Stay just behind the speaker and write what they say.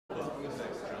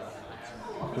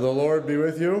The Lord be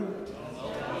with you.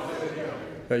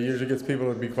 That usually gets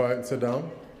people to be quiet and sit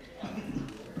down.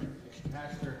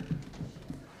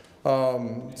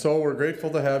 So we're grateful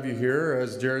to have you here.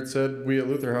 As Jared said, we at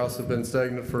Luther House have been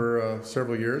stagnant for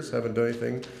several years, haven't done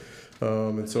anything.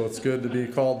 And so it's good to be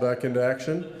called back into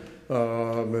action.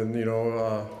 But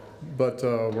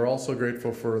we're also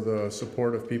grateful for the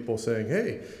support of people saying,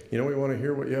 hey, we want to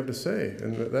hear what you have to say.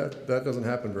 And that doesn't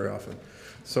happen very often.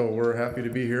 So we're happy to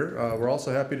be here. We're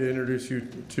also happy to introduce you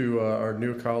to our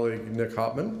new colleague, Nick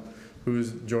Hopman,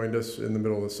 who's joined us in the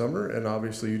middle of the summer. And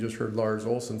obviously you just heard Lars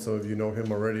Olson, some of you know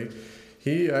him already.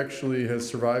 He actually has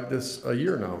survived this a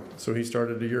year now. So he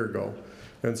started a year ago.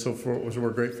 And so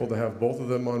we're grateful to have both of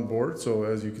them on board. So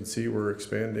as you can see, we're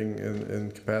expanding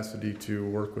in capacity to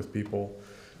work with people.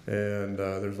 And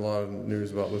there's a lot of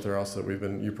news about Luther House that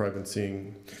you've probably been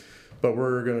seeing. But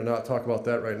we're going to not talk about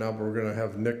that right now, but we're going to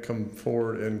have Nick come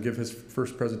forward and give his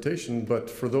first presentation. But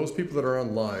for those people that are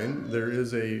online, there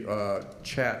is a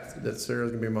chat that Sarah's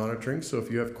going to be monitoring. So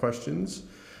if you have questions,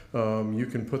 you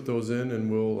can put those in and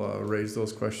we'll raise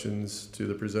those questions to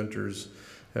the presenters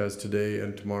as today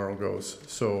and tomorrow goes.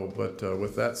 So, but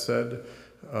with that said,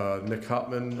 Nick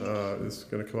Hopman is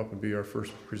going to come up and be our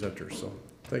first presenter. So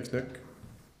thanks, Nick.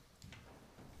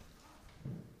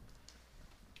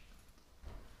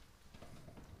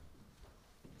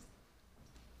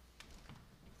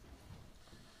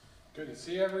 Good to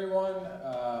see everyone.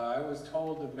 I was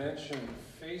told to mention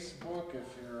Facebook. If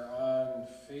you're on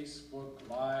Facebook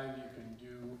Live, you can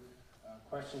do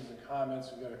questions and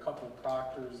comments. We've got a couple of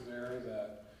proctors there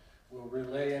that will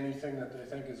relay anything that they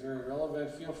think is very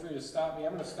relevant. Feel free to stop me.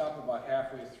 I'm going to stop about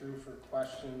halfway through for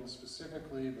questions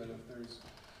specifically, but if there's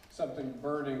something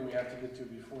burning we have to get to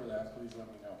before that, please let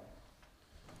me know.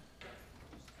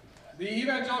 The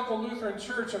Evangelical Lutheran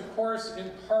Church, of course,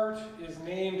 in part is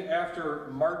named after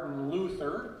Martin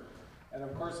Luther. And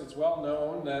of course, it's well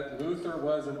known that Luther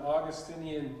was an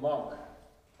Augustinian monk,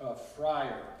 a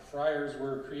friar. Friars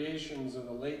were creations of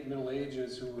the late Middle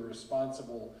Ages who were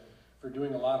responsible for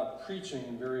doing a lot of preaching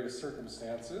in various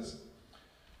circumstances.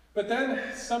 But then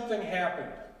something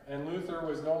happened, and Luther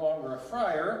was no longer a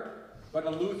friar, but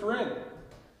a Lutheran.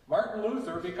 Martin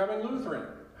Luther becoming Lutheran.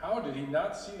 How did he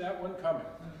not see that one coming?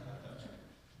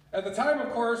 At the time,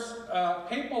 of course,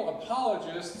 papal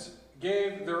apologists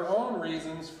gave their own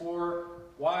reasons for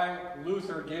why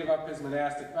Luther gave up his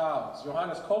monastic vows.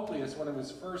 Johannes Cochleus, one of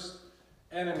his first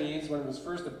enemies, one of his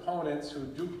first opponents, who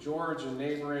Duke George in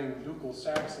neighboring ducal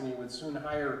Saxony would soon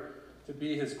hire to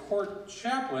be his court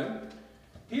chaplain,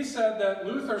 he said that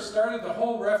Luther started the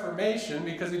whole Reformation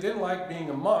because he didn't like being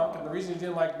a monk, and the reason he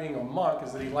didn't like being a monk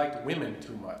is that he liked women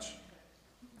too much.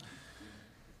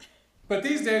 But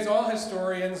these days, all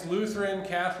historians, Lutheran,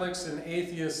 Catholics, and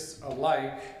atheists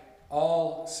alike,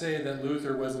 all say that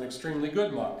Luther was an extremely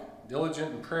good monk,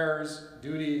 diligent in prayers,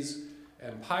 duties,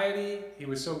 and piety. He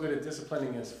was so good at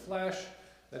disciplining his flesh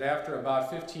that after about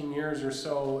 15 years or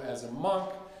so as a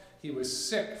monk, he was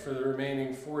sick for the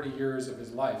remaining 40 years of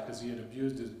his life because he had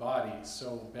abused his body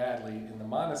so badly in the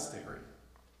monastery.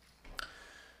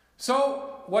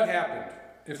 So, what happened?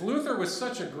 If Luther was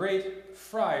such a great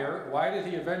friar, why did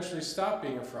he eventually stop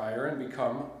being a friar and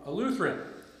become a Lutheran?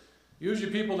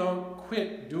 Usually people don't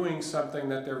quit doing something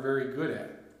that they're very good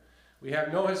at. We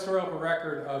have no historical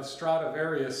record of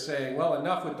Stradivarius saying, well,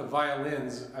 enough with the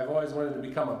violins, I've always wanted to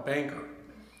become a banker.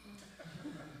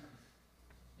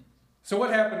 So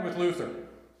what happened with Luther?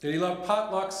 Did he love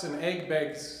potlucks and egg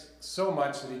bakes so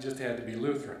much that he just had to be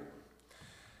Lutheran?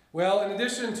 Well, in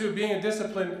addition to being a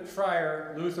disciplined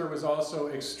friar, Luther was also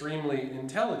extremely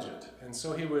intelligent. And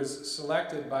so he was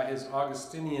selected by his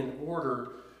Augustinian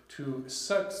order to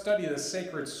study the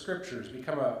sacred scriptures,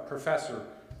 become a professor,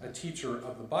 a teacher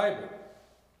of the Bible.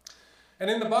 And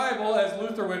in the Bible, as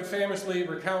Luther would famously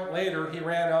recount later, he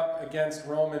ran up against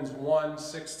Romans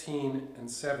 1:16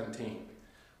 and 17,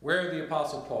 where the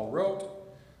Apostle Paul wrote,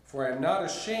 "For I am not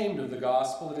ashamed of the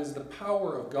gospel. It is the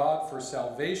power of God for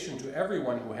salvation to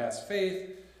everyone who has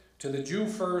faith, to the Jew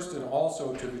first and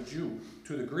also to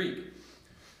the Greek.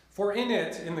 For in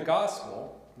it, in the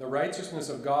gospel, the righteousness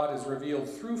of God is revealed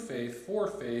through faith, for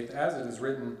faith, as it is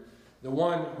written, the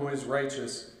one who is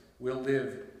righteous will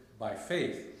live by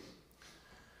faith."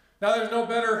 Now, there's no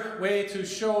better way to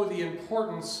show the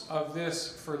importance of this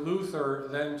for Luther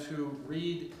than to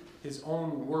read his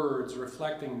own words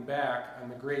reflecting back on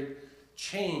the great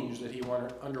change that he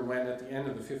underwent at the end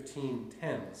of the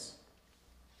 1510s.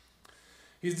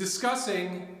 He's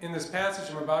discussing, in this passage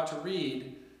I'm about to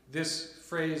read, this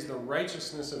phrase, the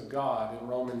righteousness of God, in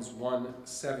Romans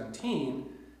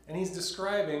 1:17, and he's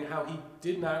describing how he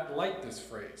did not like this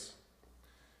phrase.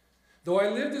 Though I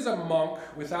lived as a monk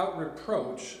without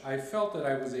reproach, I felt that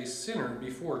I was a sinner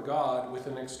before God with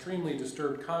an extremely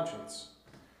disturbed conscience.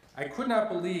 I could not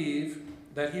believe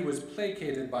that he was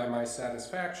placated by my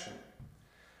satisfaction.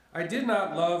 I did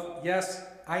not love, yes,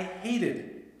 I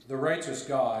hated the righteous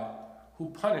God who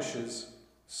punishes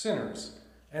sinners.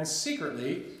 And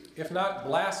secretly, if not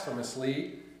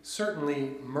blasphemously,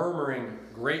 certainly murmuring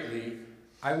greatly,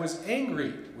 I was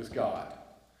angry with God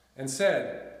and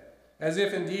said, as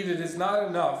if indeed it is not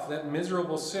enough that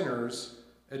miserable sinners,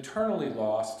 eternally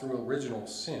lost through original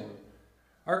sin,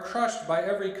 are crushed by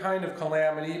every kind of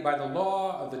calamity, by the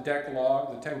law of the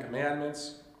Decalogue, the Ten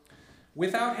Commandments,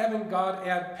 without having God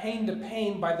add pain to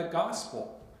pain by the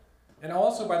gospel, and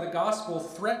also by the gospel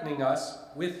threatening us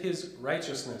with his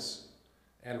righteousness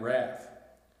and wrath.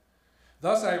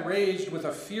 Thus I raged with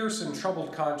a fierce and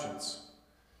troubled conscience.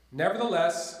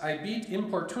 Nevertheless, I beat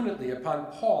importunately upon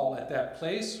Paul at that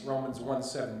place, Romans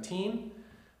 1:17,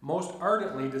 most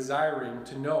ardently desiring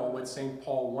to know what St.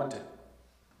 Paul wanted.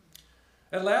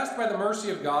 At last, by the mercy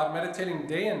of God, meditating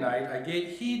day and night, I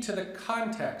gave heed to the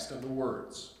context of the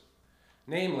words.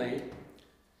 Namely,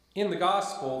 in the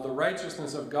gospel, the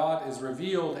righteousness of God is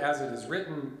revealed as it is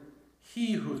written,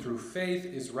 "He who through faith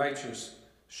is righteous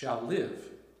shall live."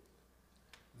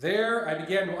 There I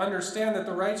began to understand that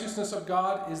the righteousness of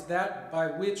God is that by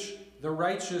which the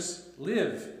righteous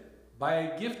live, by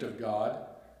a gift of God,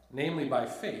 namely by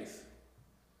faith.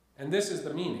 And this is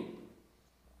the meaning.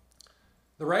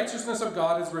 The righteousness of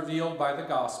God is revealed by the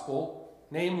gospel,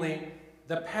 namely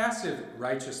the passive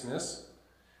righteousness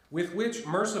with which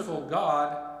merciful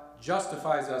God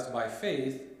justifies us by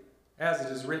faith, as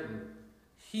it is written,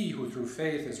 "He who through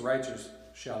faith is righteous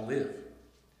shall live."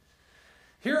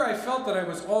 Here I felt that I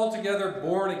was altogether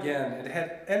born again and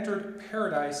had entered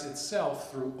paradise itself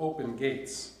through open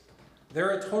gates. There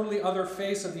a totally other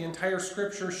face of the entire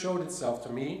Scripture showed itself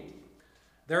to me.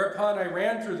 Thereupon I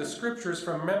ran through the Scriptures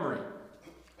from memory.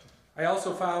 I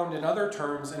also found in other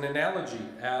terms an analogy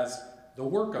as the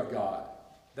work of God,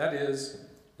 that is,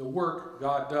 the work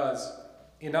God does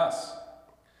in us,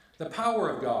 the power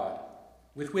of God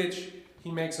with which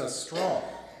he makes us strong,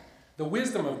 the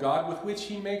wisdom of God with which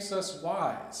he makes us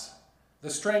wise, the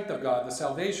strength of God, the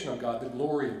salvation of God, the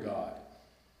glory of God.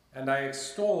 And I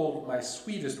extolled my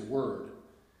sweetest word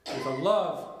with a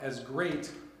love as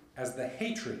great as the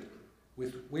hatred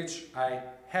with which I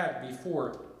had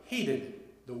before hated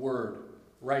the word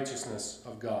righteousness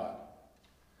of God.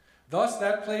 Thus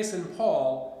that place in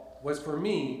Paul was for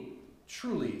me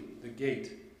truly the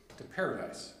gate to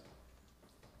paradise.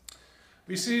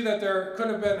 We see that there could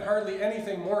have been hardly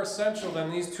anything more essential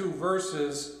than these two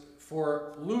verses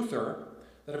for Luther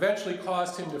that eventually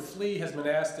caused him to flee his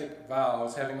monastic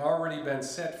vows, having already been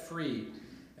set free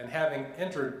and having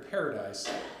entered paradise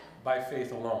by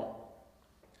faith alone.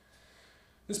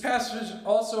 This passage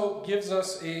also gives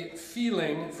us a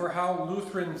feeling for how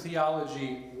Lutheran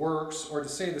theology works, or to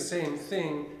say the same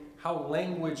thing, how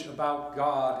language about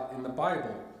God in the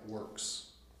Bible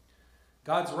works.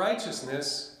 God's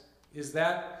righteousness is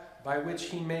that by which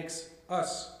he makes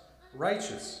us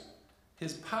righteous.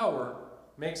 His power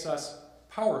makes us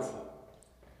powerful.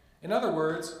 In other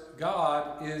words,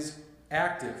 God is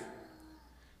active.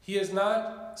 He is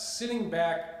not sitting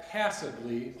back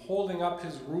passively, holding up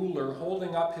his ruler,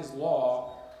 holding up his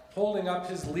law, holding up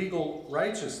his legal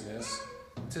righteousness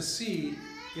to see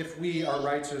if we are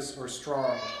righteous or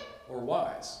strong or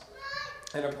wise.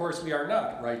 And of course, we are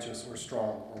not righteous or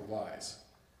strong or wise.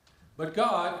 But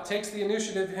God takes the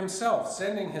initiative himself,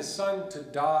 sending his Son to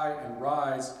die and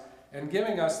rise, and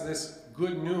giving us this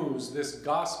good news, this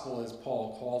gospel, as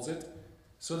Paul calls it,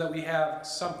 so that we have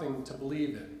something to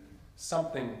believe in,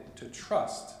 something to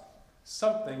trust,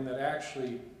 something that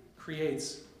actually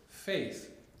creates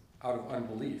faith out of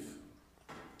unbelief.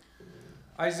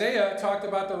 Isaiah talked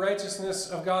about the righteousness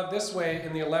of God this way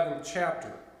in the 11th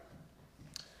chapter.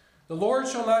 "The Lord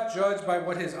shall not judge by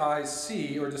what his eyes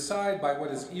see, or decide by what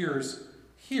his ears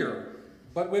hear,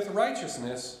 but with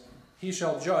righteousness he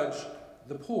shall judge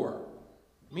the poor,"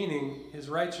 meaning his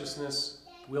righteousness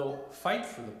will fight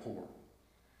for the poor.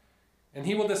 "And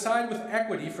he will decide with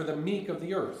equity for the meek of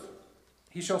the earth.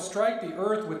 He shall strike the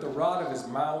earth with the rod of his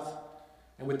mouth,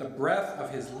 and with the breath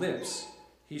of his lips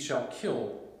he shall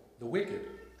kill the wicked.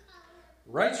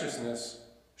 Righteousness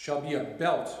shall be a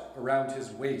belt around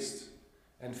his waist,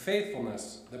 and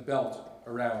faithfulness the belt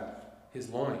around his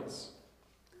loins."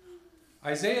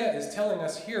 Isaiah is telling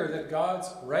us here that God's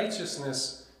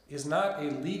righteousness is not a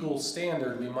legal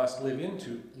standard we must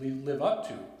live up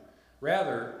to.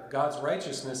 Rather, God's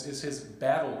righteousness is his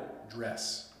battle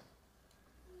dress.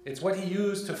 It's what he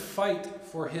used to fight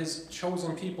for his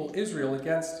chosen people, Israel,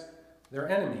 against their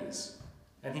enemies.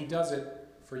 And he does it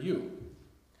for you.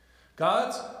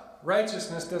 God's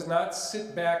righteousness does not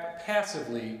sit back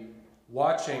passively,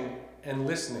 watching and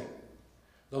listening.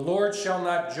 The Lord shall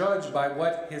not judge by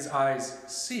what his eyes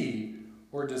see,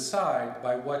 or decide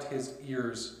by what his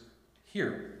ears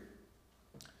hear.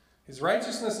 His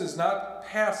righteousness is not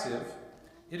passive,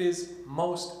 it is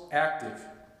most active.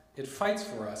 It fights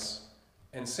for us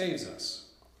and saves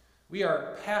us. We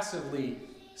are passively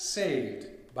saved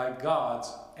by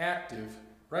God's active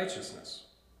righteousness.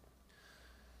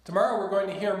 Tomorrow we're going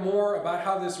to hear more about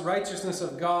how this righteousness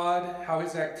of God, how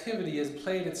his activity has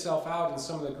played itself out in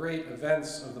some of the great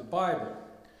events of the Bible.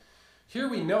 Here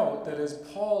we note that as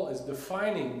Paul is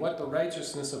defining what the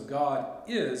righteousness of God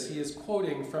is, he is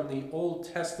quoting from the Old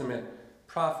Testament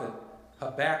prophet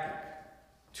Habakkuk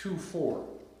 2:4.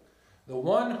 The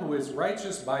one who is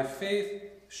righteous by faith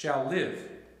shall live.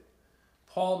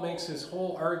 Paul makes his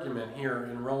whole argument here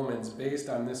in Romans based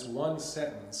on this one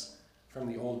sentence from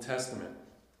the Old Testament.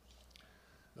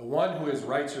 The one who is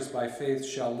righteous by faith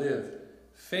shall live.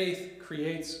 Faith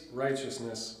creates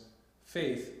righteousness.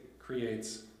 Faith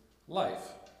creates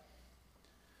life.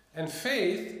 And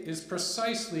faith is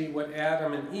precisely what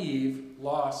Adam and Eve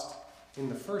lost in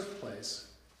the first place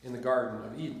in the Garden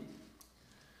of Eden.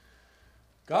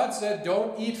 God said,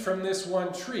 "Don't eat from this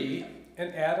one tree,"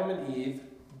 and Adam and Eve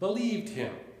believed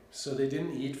him, so they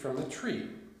didn't eat from the tree.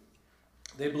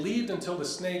 They believed until the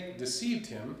snake deceived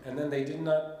him, and then they did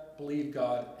not believe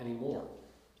God anymore.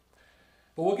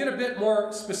 But we'll get a bit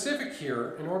more specific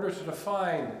here in order to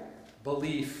define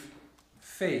belief,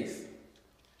 faith.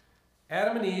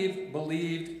 Adam and Eve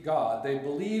believed God. They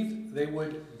believed they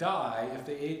would die if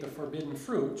they ate the forbidden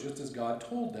fruit, just as God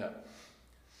told them.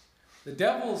 The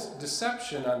devil's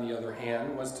deception, on the other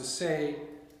hand, was to say,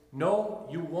 "No,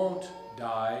 you won't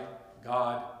die.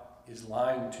 God is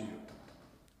lying to you."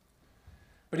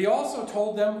 But he also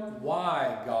told them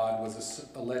why God was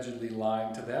allegedly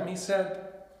lying to them. He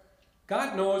said,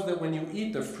 "God knows that when you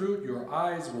eat the fruit, your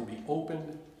eyes will be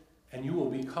opened, and you will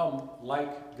become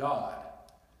like God,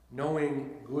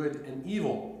 knowing good and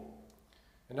evil."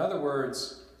 In other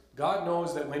words, God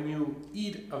knows that when you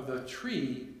eat of the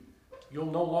tree, you'll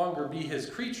no longer be his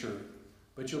creature,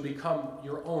 but you'll become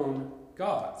your own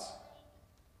gods.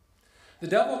 The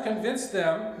devil convinced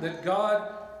them that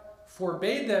God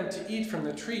forbade them to eat from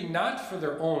the tree not for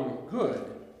their own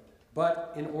good,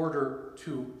 but in order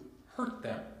to hurt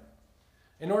them,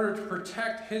 in order to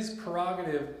protect his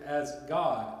prerogative as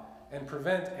God and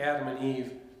prevent Adam and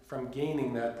Eve from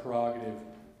gaining that prerogative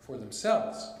for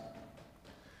themselves.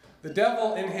 The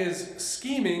devil, in his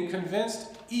scheming, convinced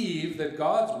Eve that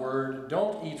God's word,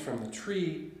 "Don't eat from the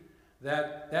tree,"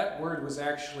 that word was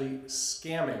actually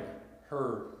scamming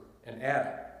her and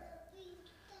Adam.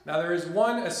 Now, there is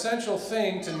one essential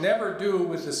thing to never do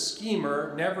with a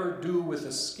schemer, never do with a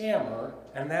scammer,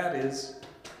 and that is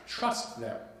trust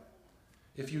them.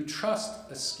 If you trust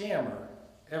a scammer,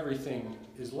 everything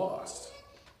is lost.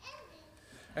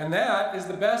 And that is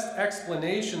the best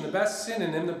explanation, the best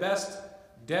synonym, the best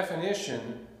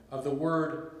definition of the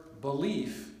word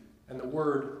belief and the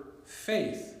word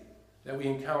faith that we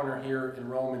encounter here in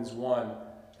Romans 1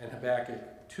 and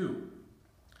Habakkuk 2.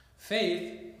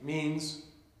 Faith means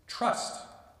trust.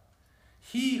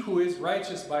 He who is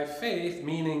righteous by faith,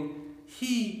 meaning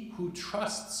he who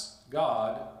trusts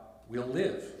God, will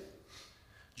live.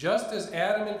 Just as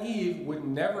Adam and Eve would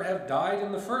never have died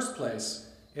in the first place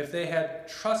if they had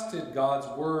trusted God's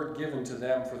word given to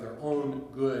them for their own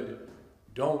good,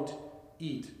 "Don't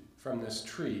eat from this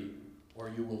tree or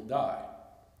you will die."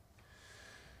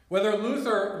 Whether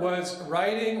Luther was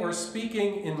writing or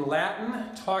speaking in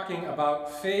Latin, talking about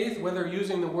faith, whether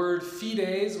using the word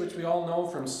fides, which we all know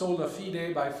from sola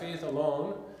fide, by faith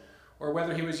alone, or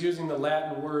whether he was using the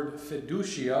Latin word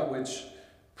fiducia, which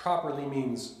properly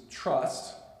means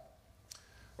trust,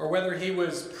 or whether he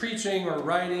was preaching or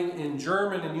writing in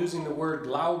German and using the word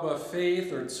Glaube,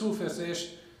 faith, or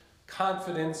Zuversicht,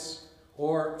 confidence,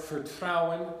 or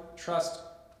Vertrauen, trust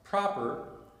proper,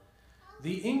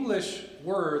 the English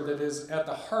word that is at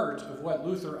the heart of what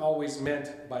Luther always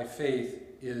meant by faith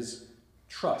is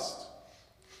trust.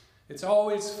 It's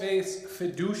always faith's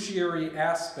fiduciary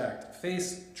aspect,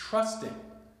 faith's trusting,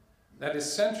 that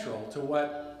is central to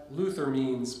what Luther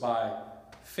means by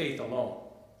faith alone.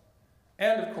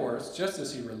 And of course, just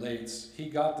as he relates, he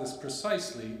got this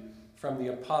precisely from the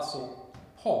Apostle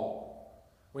Paul.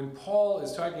 When Paul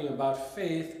is talking about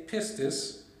faith,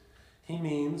 pistis, he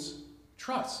means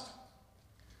trust.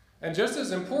 And just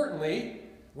as importantly,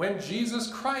 when Jesus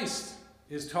Christ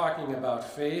is talking about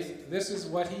faith, this is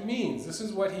what he means. This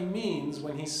is what he means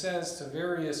when he says to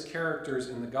various characters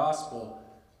in the gospel,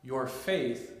 your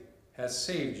faith has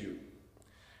saved you.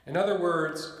 In other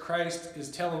words, Christ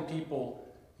is telling people,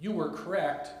 you were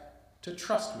correct to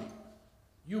trust me.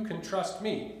 You can trust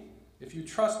me. If you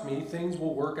trust me, things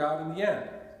will work out in the end.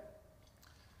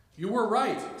 You were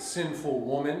right, sinful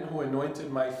woman who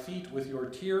anointed my feet with your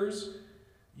tears.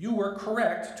 You were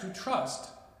correct to trust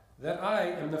that I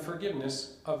am the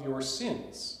forgiveness of your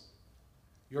sins.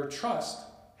 Your trust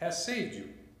has saved you.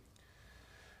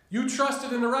 You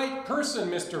trusted in the right person,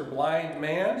 Mr. Blind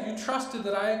Man. You trusted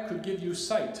that I could give you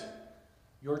sight.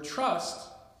 Your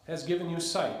trust has given you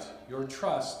sight. Your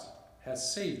trust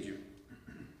has saved you.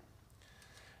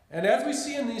 And as we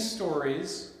see in these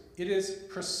stories, it is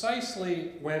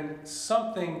precisely when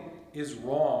something is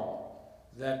wrong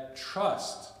that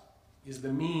trust is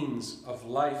the means of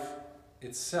life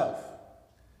itself.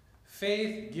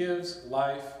 Faith gives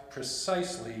life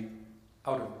precisely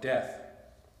out of death.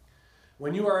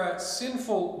 When you are a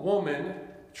sinful woman,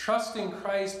 trusting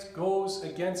Christ goes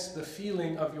against the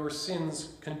feeling of your sins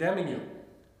condemning you.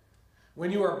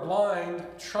 When you are blind,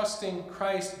 trusting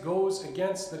Christ goes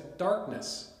against the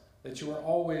darkness that you are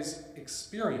always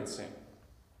experiencing.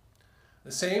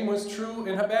 The same was true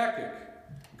in Habakkuk.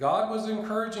 God was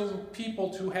encouraging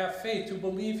people to have faith, to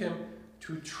believe him,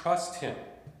 to trust him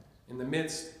in the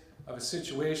midst of a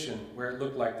situation where it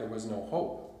looked like there was no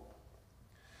hope.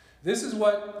 This is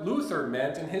what Luther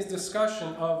meant in his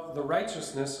discussion of the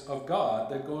righteousness of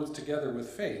God that goes together with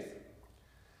faith.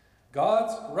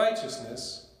 God's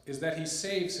righteousness is that he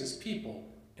saves his people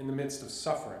in the midst of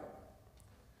suffering.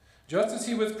 Just as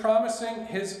he was promising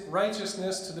his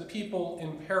righteousness to the people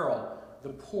in peril, the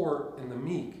poor and the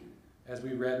meek, as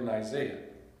we read in Isaiah.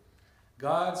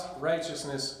 God's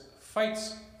righteousness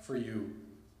fights for you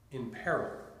in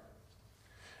peril.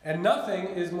 And nothing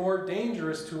is more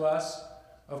dangerous to us,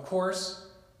 of course,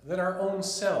 than our own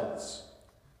selves.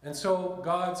 And so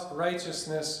God's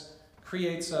righteousness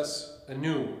creates us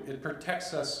anew. It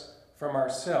protects us from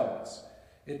ourselves.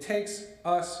 It takes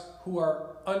us who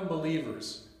are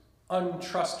unbelievers,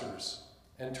 untrusters,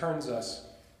 and turns us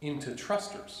into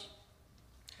trusters.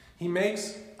 He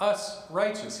makes us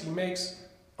righteous. He makes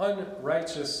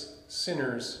unrighteous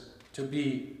sinners to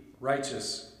be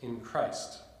righteous in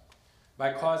Christ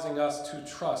by causing us to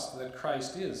trust that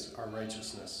Christ is our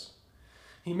righteousness.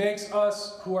 He makes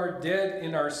us who are dead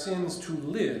in our sins to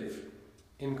live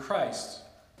in Christ,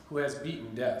 who has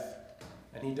beaten death.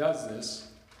 And he does this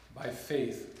by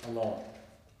faith alone.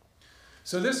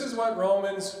 So this is what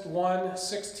Romans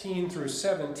 1:16 through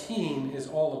 17 is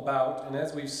all about. And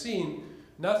as we've seen,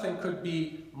 nothing could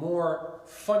be more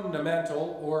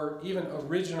fundamental or even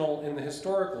original in the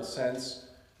historical sense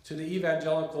to the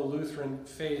evangelical Lutheran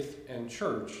faith and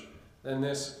church than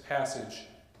this passage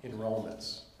in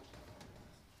Romans.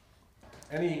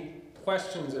 Any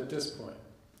questions at this point?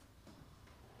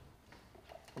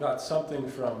 Not something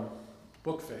from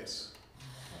Bookface.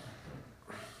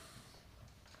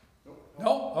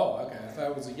 No? Oh, okay. I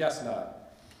thought it was a yes nod.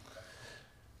 I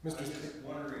was just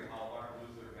wondering how Martin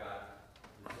Luther got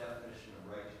the definition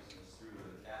of righteousness through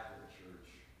to the Catholic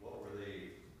Church. What were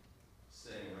they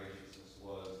saying righteousness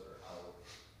was, or how it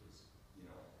was,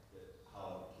 how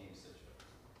it became such a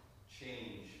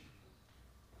change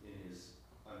in his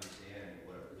understanding of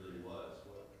what it really was?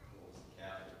 What was the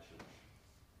Catholic Church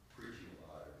preaching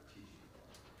about or teaching about?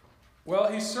 Well,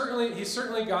 he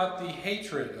certainly got the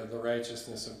hatred of the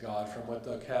righteousness of God from what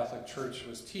the Catholic Church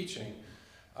was teaching.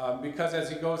 Because as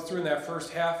he goes through in that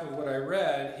first half of what I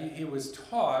read, he was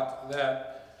taught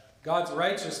that God's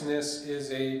righteousness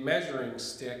is a measuring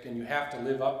stick and you have to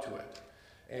live up to it.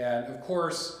 And of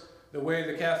course, the way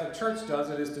the Catholic Church does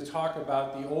it is to talk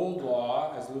about the old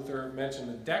law, as Luther mentioned,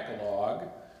 the Decalogue,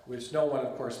 which no one,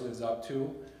 of course, lives up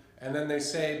to. And then they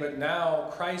say, but now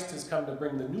Christ has come to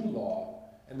bring the new law.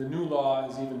 And the new law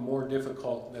is even more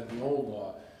difficult than the old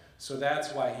law. So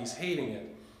that's why he's hating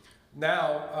it.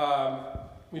 Now,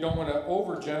 we don't want to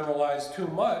overgeneralize too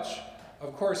much.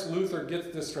 Of course, Luther gets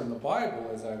this from the Bible,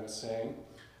 as I was saying.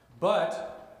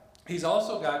 But he's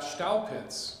also got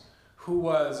Staupitz, who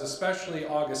was especially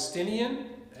Augustinian.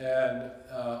 And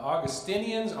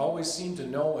Augustinians always seem to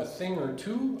know a thing or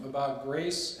two about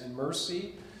grace and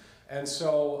mercy. And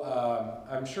so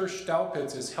I'm sure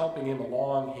Staupitz is helping him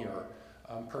along here.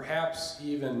 Perhaps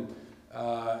even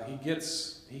he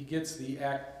gets the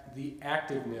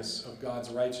activeness of God's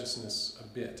righteousness a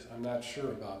bit. I'm not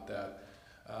sure about that.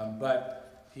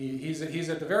 But he's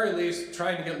at the very least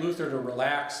trying to get Luther to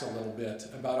relax a little bit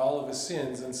about all of his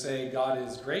sins and say God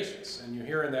is gracious. And you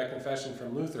hear in that confession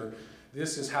from Luther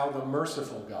this is how the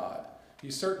merciful God.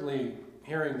 He's certainly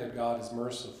hearing that God is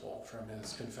merciful from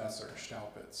his confessor,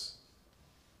 Staupitz.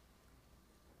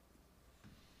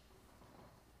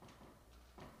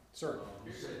 Sir?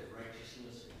 You said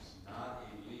righteousness is not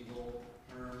a legal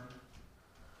term.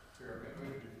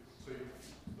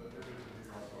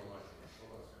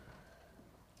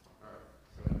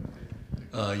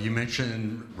 You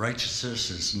mentioned righteousness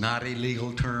is not a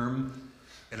legal term,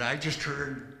 and I just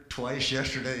heard twice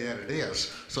yesterday that it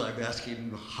is. So I'm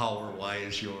asking how or why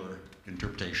is your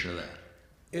interpretation of that?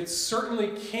 It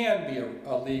certainly can be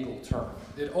a legal term.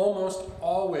 It almost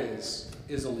always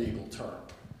is a legal term.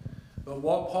 But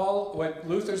what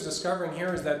Luther's discovering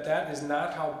here is that that is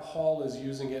not how Paul is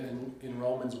using it in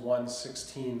Romans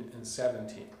 1:16 and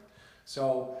 17.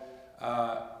 So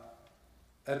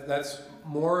that's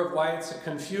more of why it's a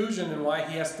confusion and why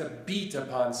he has to beat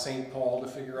upon St. Paul to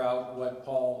figure out what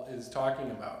Paul is talking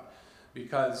about.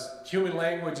 Because human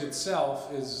language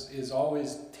itself is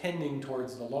always tending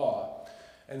towards the law.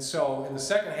 And so in the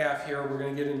second half here, we're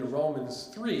going to get into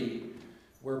Romans 3,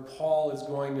 where Paul is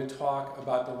going to talk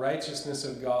about the righteousness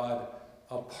of God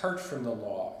apart from the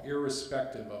law,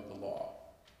 irrespective of the law.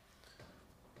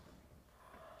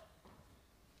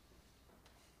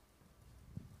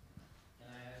 Can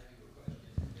I ask you a question?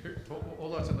 Here,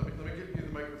 hold on a second. Let me get you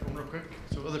the microphone real quick,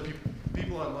 so other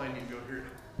people online need to go here.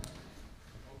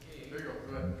 Okay. There you go.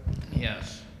 Go ahead.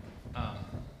 Yes.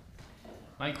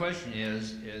 My question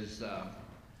is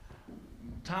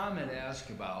Tom had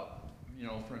asked about,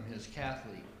 from his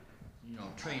Catholic,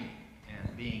 training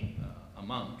and being a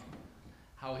monk,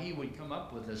 how he would come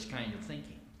up with this kind of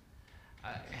thinking.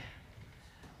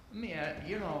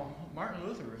 Martin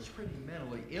Luther was pretty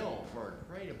mentally ill for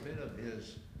quite a bit of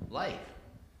his life.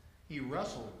 He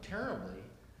wrestled terribly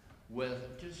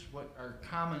with just what are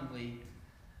commonly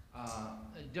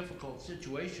difficult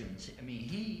situations. I mean,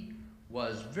 he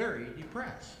was very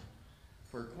depressed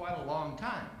for quite a long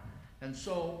time. And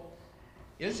so,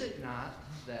 is it not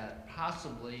that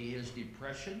possibly his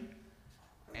depression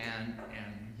and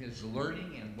his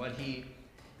learning and what he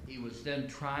was then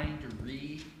trying to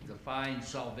redefine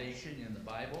salvation in the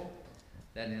Bible,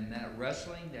 that in that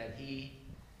wrestling that he,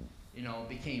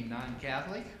 became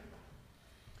non-Catholic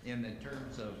in the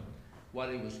terms of what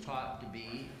he was taught to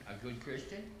be a good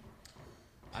Christian?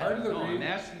 I don't know, I'm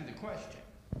asking the question.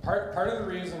 Part of the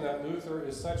reason that Luther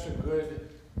is such a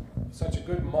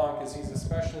good monk is he's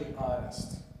especially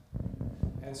honest.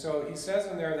 And so he says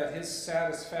in there that his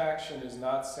satisfaction is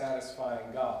not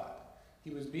satisfying God.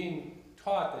 He was being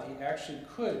taught that he actually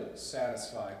could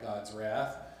satisfy God's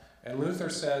wrath. And Luther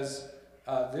says,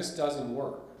 this doesn't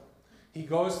work. He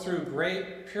goes through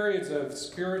great periods of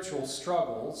spiritual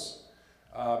struggles.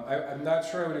 I'm not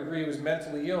sure I would agree he was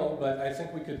mentally ill, but I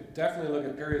think we could definitely look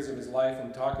at periods of his life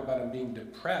and talk about him being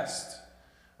depressed.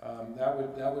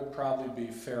 That would probably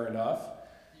be fair enough.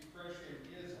 Depression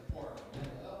is a form of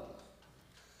mental illness.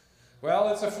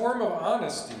 Well, it's a form of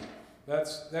honesty.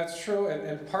 That's true,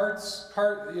 and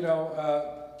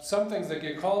some things that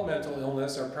get called mental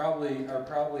illness are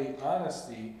probably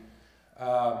honesty.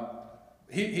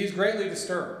 He's greatly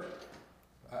disturbed.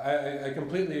 I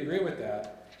completely agree with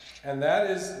that, and that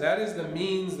is the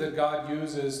means that God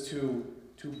uses to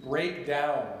break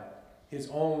down his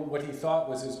own, what he thought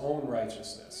was his own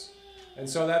righteousness. And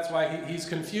so that's why he's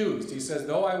confused. He says,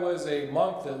 though I was a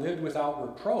monk that lived without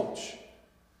reproach,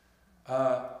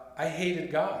 I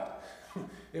hated God.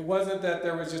 It wasn't that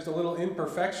there was just a little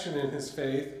imperfection in his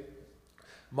faith.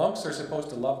 Monks are supposed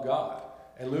to love God.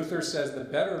 And Luther says, the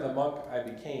better the monk I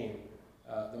became,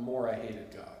 the more I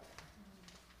hated God.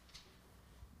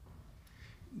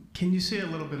 Can you say a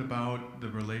little bit about the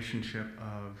relationship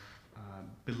of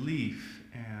belief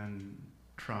and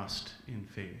trust in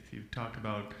faith? You've talked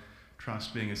about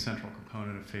trust being a central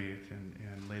component of faith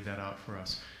and laid that out for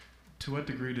us. To what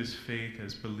degree does faith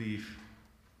as belief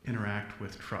interact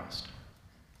with trust?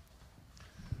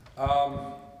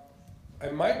 I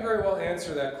might very well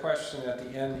answer that question at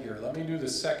the end here. Let me do the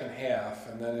second half,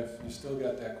 and then if you still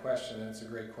got that question, then it's a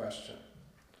great question.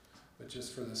 But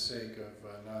just for the sake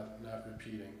of not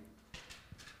repeating.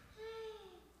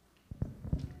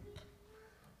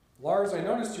 Lars, I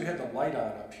noticed you had the light on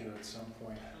up here at some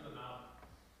point.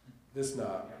 This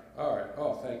knob. All right.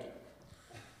 Oh, thank you.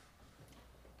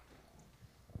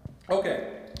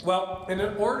 Okay. Well, in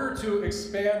order to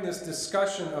expand this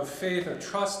discussion of faith or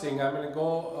trusting, I'm going to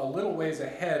go a little ways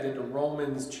ahead into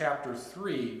Romans chapter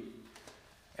 3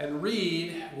 and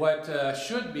read what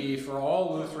should be, for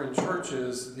all Lutheran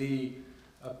churches, the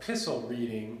epistle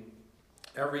reading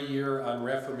every year on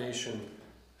Reformation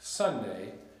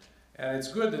Sunday. And it's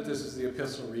good that this is the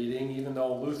epistle reading, even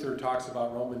though Luther talks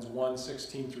about Romans 1,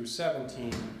 16 through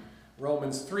 17.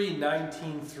 Romans 3,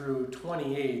 19 through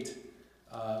 28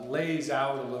 lays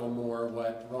out a little more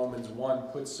what Romans 1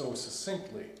 puts so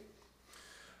succinctly.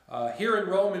 Here in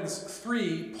Romans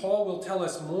 3, Paul will tell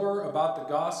us more about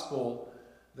the gospel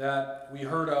that we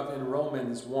heard of in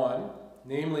Romans 1,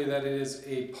 namely that it is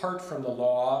apart from the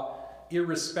law,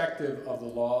 irrespective of the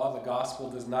law. The gospel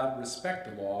does not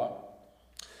respect the law.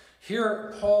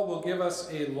 Here, Paul will give us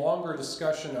a longer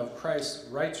discussion of Christ's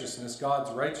righteousness, God's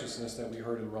righteousness that we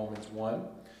heard in Romans 1.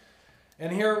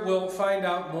 And here we'll find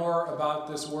out more about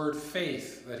this word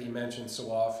faith that he mentions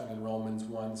so often in Romans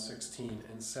 1, 16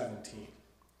 and 17.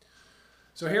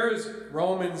 So here is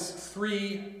Romans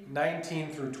 3, 19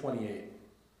 through 28.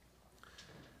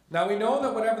 Now we know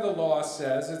that whatever the law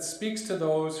says, it speaks to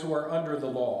those who are under the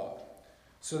law,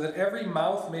 so that every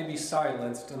mouth may be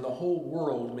silenced and the whole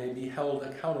world may be held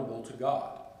accountable to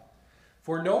God.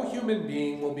 For no human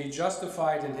being will be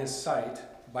justified in his sight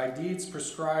by deeds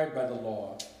prescribed by the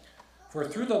law, for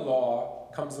through the law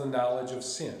comes the knowledge of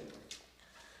sin.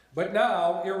 But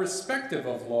now, irrespective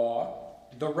of law,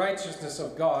 the righteousness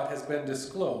of God has been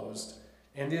disclosed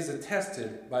and is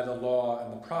attested by the law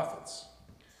and the prophets.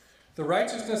 The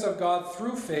righteousness of God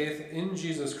through faith in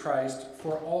Jesus Christ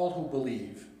for all who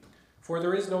believe. For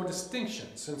there is no distinction,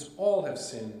 since all have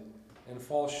sinned and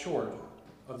fall short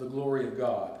of the glory of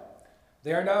God.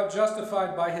 They are now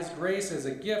justified by his grace as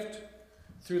a gift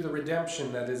through the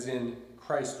redemption that is in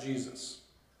Christ Jesus,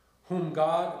 whom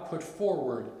God put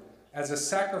forward as a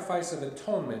sacrifice of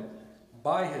atonement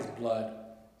by his blood,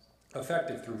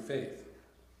 effective through faith.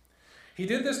 He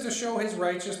did this to show his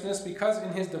righteousness because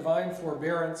in his divine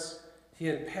forbearance he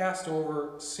had passed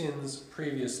over sins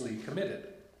previously committed.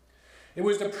 It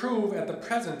was to prove at the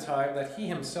present time that he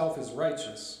himself is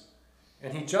righteous,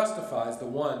 and he justifies the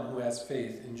one who has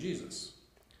faith in Jesus.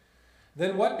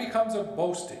 Then what becomes of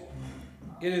boasting?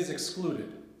 It is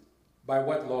excluded. By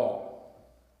what law?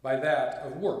 By that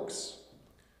of works.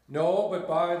 No, but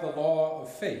by the law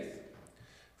of faith.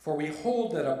 For we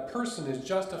hold that a person is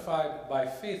justified by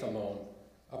faith alone,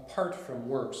 apart from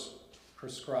works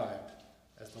prescribed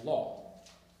as the law.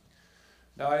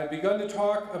 Now, I have begun to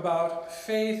talk about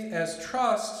faith as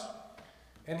trust,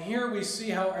 and here we see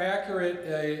how accurate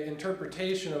an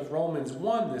interpretation of Romans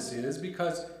 1 this is,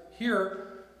 because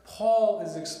here Paul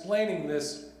is explaining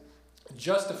this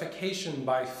justification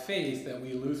by faith that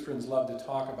we Lutherans love to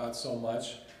talk about so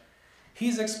much.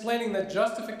 He's explaining that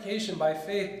justification by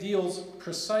faith deals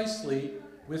precisely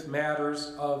with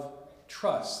matters of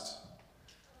trust.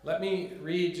 Let me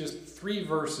read just 3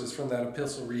 verses from that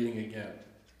epistle reading again.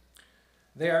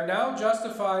 They are now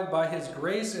justified by his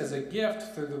grace as a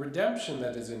gift through the redemption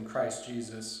that is in Christ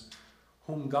Jesus,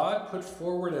 whom God put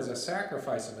forward as a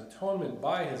sacrifice of atonement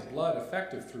by his blood,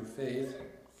 effective through faith.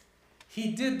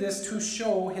 He did this to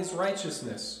show his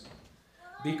righteousness,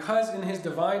 because in his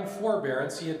divine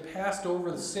forbearance he had passed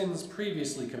over the sins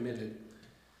previously committed.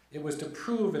 It was to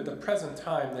prove at the present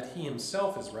time that he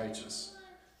himself is righteous,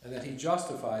 and that he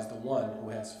justifies the one who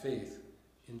has faith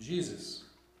in Jesus.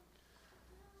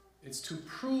 It's to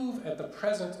prove at the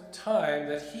present time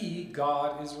that he,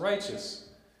 God, is righteous.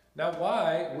 Now,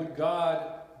 why would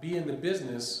God be in the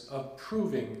business of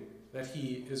proving that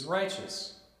he is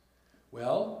righteous?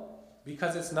 Well,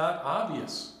 because it's not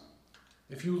obvious.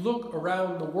 If you look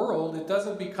around the world, it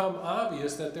doesn't become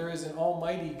obvious that there is an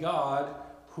almighty God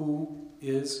who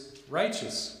is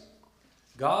righteous.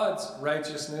 God's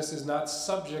righteousness is not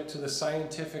subject to the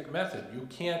scientific method. You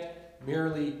can't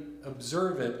merely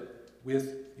observe it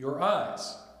with your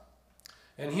eyes.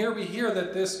 And here we hear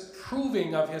that this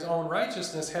proving of his own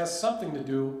righteousness has something to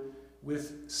do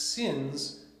with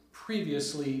sins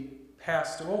previously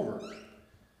passed over.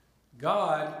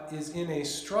 God is in a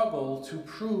struggle to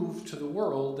prove to the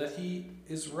world that he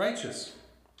is righteous.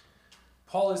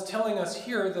 Paul is telling us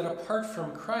here that apart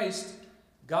from Christ,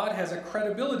 God has a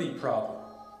credibility problem.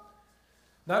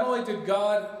 Not only did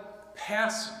God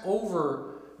pass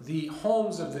over the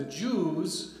homes of the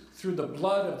Jews through the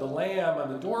blood of the lamb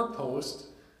on the doorpost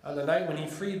on the night when he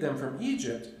freed them from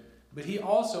Egypt, but he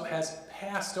also has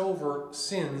passed over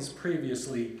sins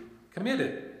previously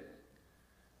committed.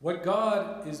 What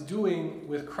God is doing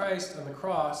with Christ on the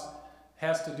cross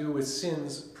has to do with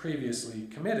sins previously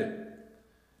committed.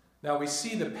 Now, we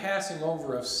see the passing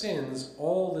over of sins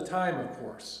all the time, of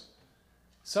course.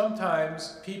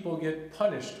 Sometimes people get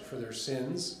punished for their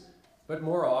sins, but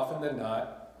more often than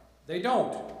not, they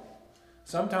don't.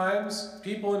 Sometimes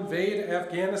people invade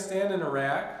Afghanistan and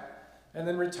Iraq and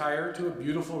then retire to a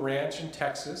beautiful ranch in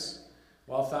Texas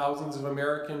while thousands of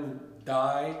Americans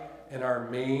die and are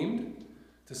maimed,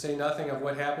 to say nothing of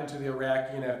what happened to the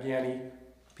Iraqi and Afghani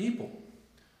people.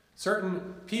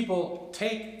 Certain people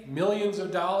take millions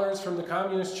of dollars from the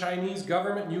communist Chinese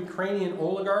government and Ukrainian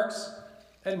oligarchs,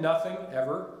 and nothing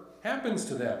ever happens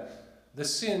to them. The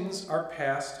sins are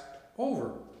passed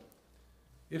over.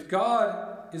 If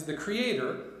God is the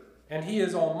creator, and he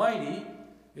is almighty,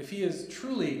 if he is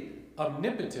truly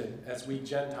omnipotent, as we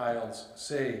Gentiles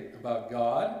say about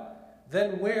God,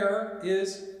 then where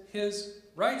is his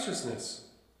righteousness?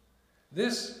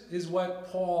 This is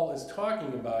what Paul is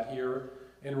talking about here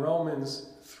in Romans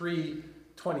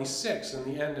 3:26 and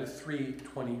the end of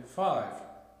 3:25.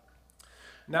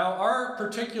 Now, our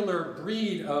particular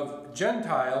breed of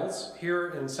Gentiles here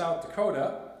in South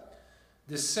Dakota,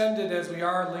 descended as we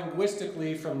are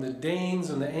linguistically from the Danes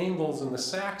and the Angles and the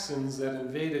Saxons that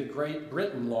invaded Great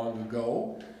Britain long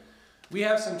ago, we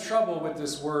have some trouble with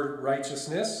this word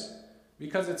righteousness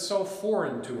because it's so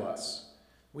foreign to us.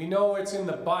 We know it's in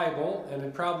the Bible, and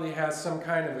it probably has some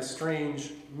kind of a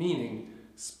strange meaning.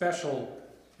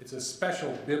 It's a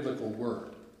special biblical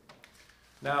word.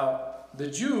 Now, the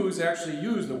Jews actually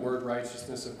use the word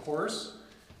righteousness, of course,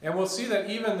 and we'll see that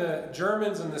even the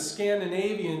Germans and the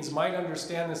Scandinavians might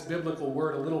understand this biblical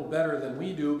word a little better than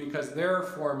we do because their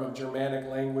form of Germanic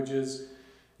languages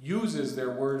uses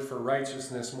their word for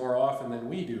righteousness more often than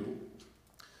we do.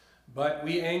 But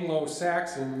we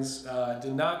Anglo-Saxons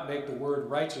did not make the word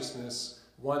righteousness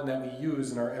one that we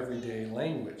use in our everyday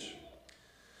language.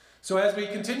 So as we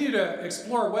continue to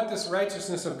explore what this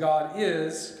righteousness of God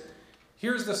is,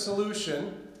 here's the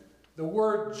solution. The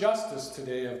word justice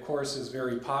today, of course, is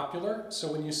very popular.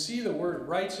 So when you see the word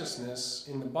righteousness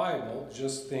in the Bible,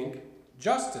 just think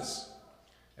justice.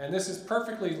 And this is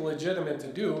perfectly legitimate to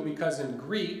do because in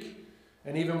Greek,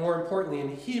 and even more importantly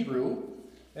in Hebrew,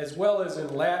 as well as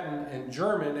in Latin and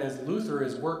German, as Luther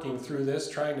is working through this,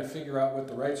 trying to figure out what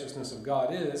the righteousness of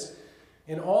God is,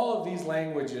 in all of these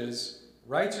languages,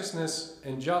 righteousness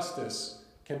and justice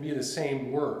can be the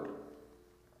same word.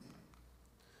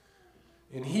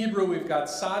 In Hebrew, we've got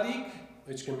tzaddik,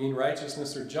 which can mean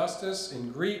righteousness or justice.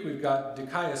 In Greek, we've got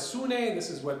dikaiosune. This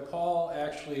is what Paul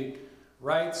actually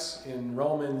writes in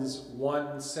Romans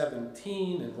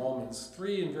 1:17 and Romans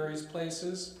 3 in various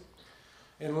places.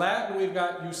 In Latin, we've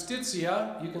got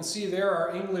justitia. You can see there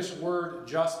our English word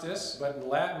justice, but in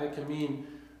Latin it can mean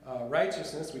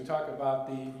righteousness. We talk about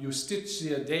the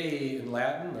justitia Dei in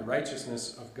Latin, the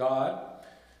righteousness of God.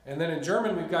 And then in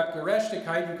German, we've got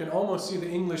Gerechtigkeit. You can almost see the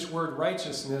English word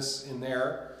righteousness in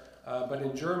there, but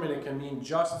in German it can mean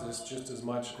justice just as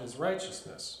much as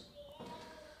righteousness.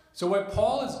 So what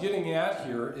Paul is getting at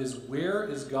here is, where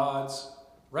is God's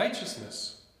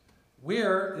righteousness?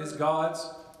 Where is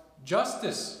God's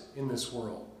justice in this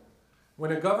world?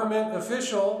 When a government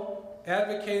official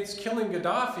advocates killing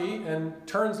Gaddafi and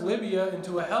turns Libya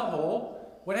into a hellhole,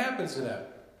 what happens to them?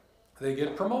 They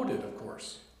get promoted, of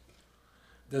course.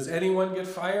 Does anyone get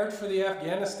fired for the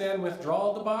Afghanistan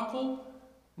withdrawal debacle?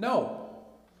 No.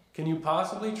 Can you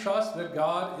possibly trust that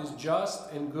God is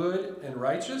just and good and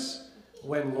righteous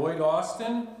when Lloyd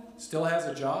Austin still has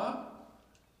a job?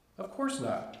 Of course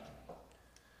not.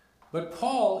 But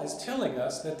Paul is telling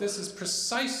us that this is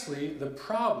precisely the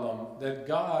problem that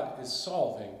God is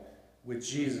solving with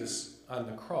Jesus on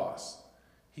the cross.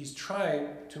 He's trying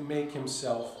to make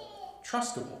himself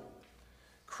trustable.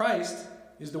 Christ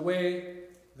is the way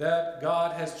that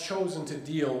God has chosen to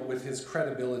deal with his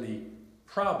credibility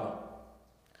problem.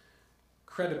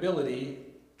 Credibility,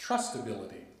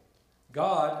 trustability.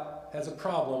 God has a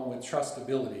problem with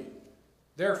trustability.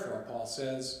 Therefore, Paul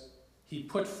says, he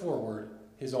put forward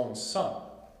his own Son.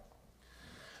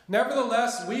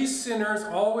 Nevertheless, we sinners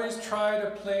always try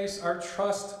to place our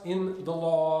trust in the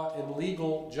law and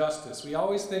legal justice. We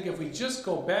always think if we just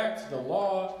go back to the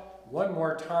law one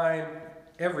more time,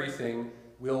 everything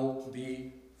will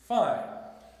be fine.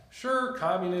 Sure,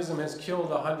 communism has killed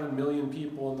 100 million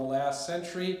people in the last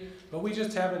century, but we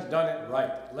just haven't done it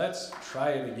right. Let's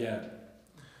try it again.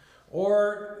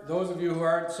 Or those of you who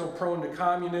aren't so prone to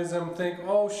communism think,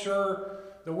 oh sure,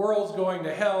 the world's going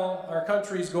to hell, our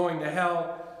country's going to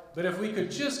hell, but if we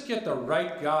could just get the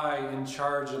right guy in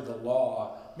charge of the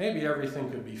law, maybe everything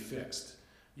could be fixed.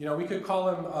 You know, we could call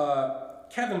him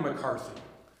Kevin McCarthy.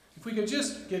 If we could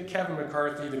just get Kevin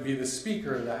McCarthy to be the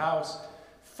Speaker of the House,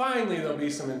 finally there'll be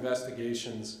some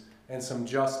investigations and some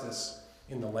justice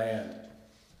in the land.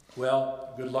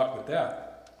 Well, good luck with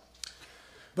that.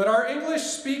 But our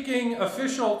English-speaking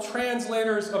official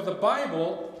translators of the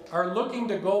Bible are looking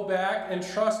to go back and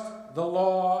trust the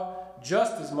law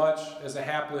just as much as a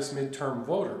hapless midterm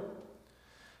voter.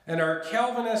 And our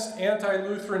Calvinist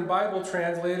anti-Lutheran Bible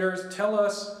translators tell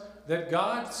us that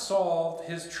God solved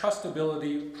his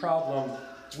trustability problem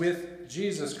with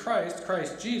Jesus Christ,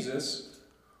 Christ Jesus,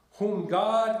 whom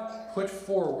God put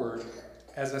forward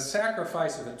as a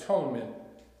sacrifice of atonement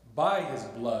by his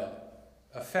blood,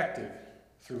 effective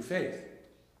through faith.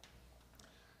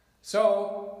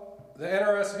 So, the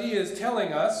NRSV is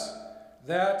telling us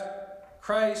that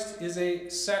Christ is a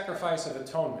sacrifice of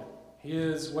atonement. He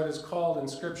is what is called in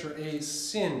Scripture a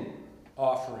sin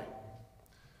offering.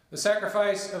 The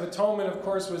sacrifice of atonement, of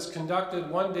course, was conducted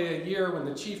one day a year when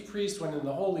the chief priest went in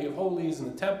the Holy of Holies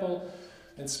in the temple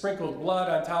and sprinkled blood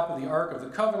on top of the Ark of the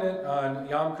Covenant on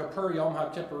Yom Kippur, Yom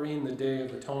HaKippurim, the Day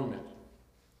of Atonement.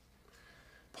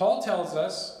 Paul tells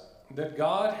us that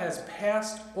God has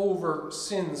passed over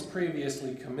sins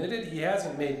previously committed. He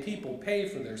hasn't made people pay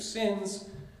for their sins,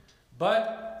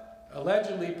 but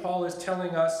allegedly Paul is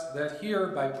telling us that here,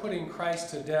 by putting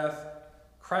Christ to death,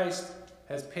 Christ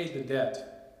has paid the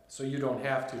debt, so you don't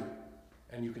have to,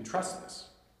 and you can trust this.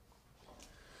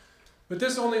 But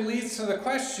this only leads to the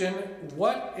question,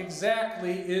 what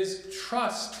exactly is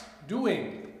trust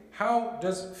doing? How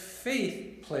does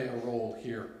faith play a role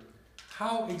here?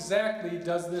 How exactly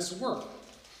does this work?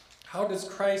 How does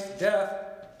Christ's death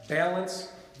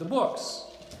balance the books?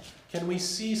 Can we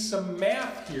see some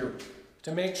math here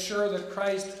to make sure that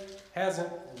Christ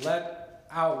hasn't let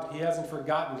out, he hasn't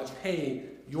forgotten to pay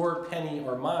your penny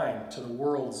or mine to the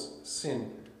world's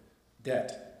sin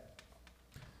debt?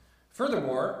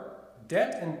 Furthermore,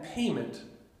 debt and payment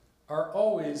are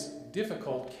always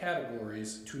difficult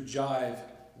categories to jive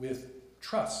with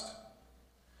trust.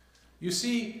 You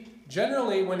see,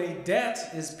 generally when a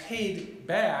debt is paid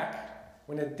back,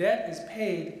 when a debt is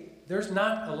paid, there's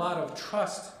not a lot of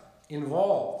trust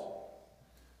involved.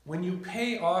 When you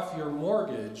pay off your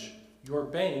mortgage, your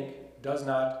bank does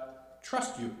not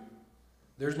trust you.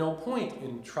 There's no point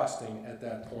in trusting at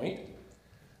that point.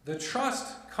 The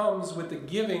trust comes with the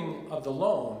giving of the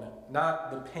loan,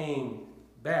 not the paying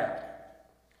back.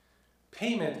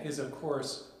 Payment is, of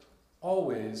course,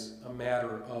 always a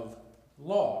matter of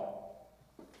law.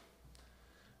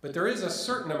 But there is a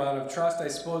certain amount of trust, I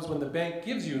suppose, when the bank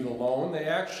gives you the loan. They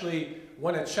actually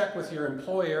want to check with your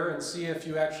employer and see if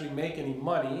you actually make any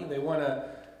money. They want to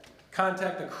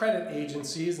contact the credit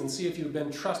agencies and see if you've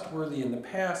been trustworthy in the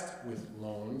past with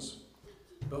loans.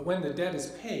 But when the debt is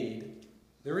paid,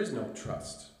 there is no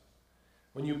trust.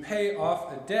 When you pay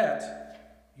off a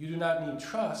debt, you do not need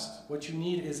trust. What you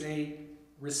need is a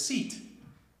receipt.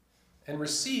 And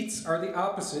receipts are the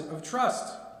opposite of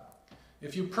trust.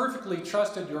 If you perfectly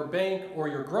trusted your bank or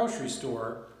your grocery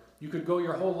store, you could go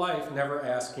your whole life never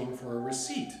asking for a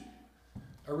receipt.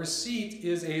 A receipt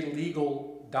is a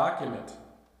legal document,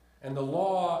 and the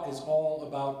law is all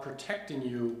about protecting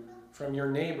you from your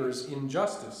neighbor's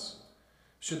injustice.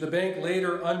 Should the bank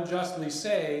later unjustly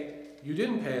say, you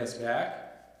didn't pay us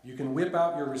back, you can whip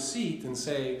out your receipt and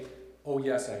say, oh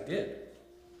yes, I did.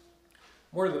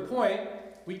 More to the point,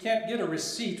 we can't get a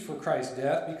receipt for Christ's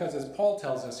death because, as Paul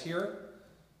tells us here,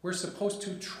 we're supposed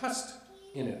to trust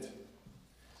in it.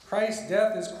 Christ's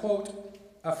death is, quote,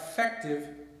 effective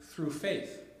through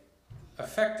faith,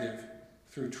 effective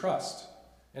through trust.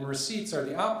 And receipts are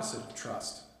the opposite of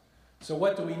trust. So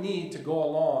what do we need to go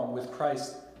along with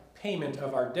Christ's payment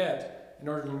of our debt in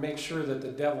order to make sure that the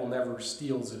devil never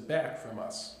steals it back from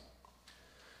us?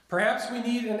 Perhaps we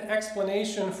need an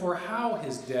explanation for how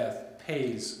his death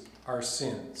pays our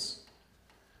sins.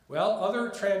 Well, other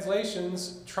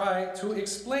translations try to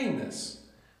explain this.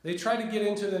 They try to get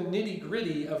into the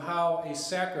nitty-gritty of how a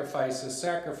sacrifice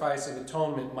of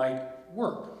atonement might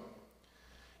work.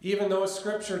 Even though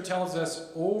Scripture tells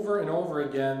us over and over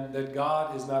again that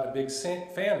God is not a big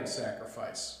fan of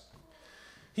sacrifice.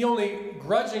 He only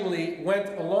grudgingly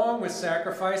went along with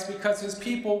sacrifice because his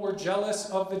people were jealous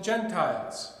of the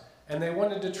Gentiles, and they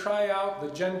wanted to try out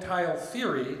the Gentile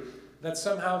theory that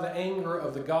somehow the anger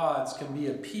of the gods can be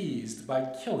appeased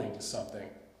by killing something.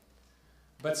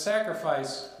 But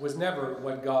sacrifice was never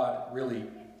what God really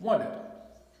wanted.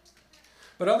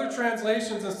 But other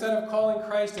translations, instead of calling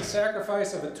Christ a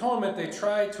sacrifice of atonement, they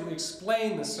try to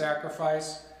explain the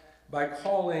sacrifice by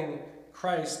calling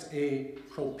Christ a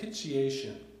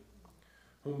propitiation,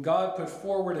 whom God put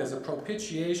forward as a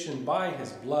propitiation by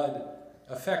his blood,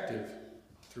 effective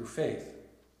through faith.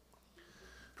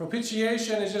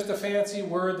 Propitiation is just a fancy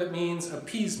word that means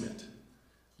appeasement.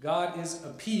 God is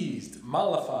appeased,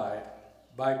 mollified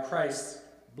by Christ's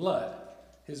blood.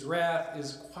 His wrath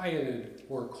is quieted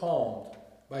or calmed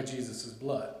by Jesus'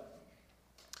 blood.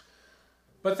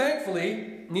 But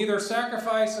thankfully, neither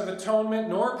sacrifice of atonement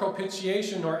nor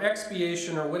propitiation nor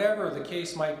expiation or whatever the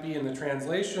case might be in the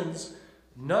translations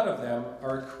none of them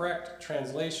are a correct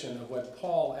translation of what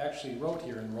Paul actually wrote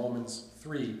here in Romans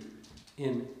 3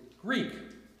 in Greek.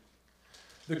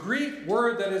 The Greek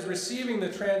word that is receiving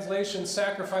the translation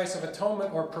sacrifice of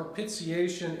atonement or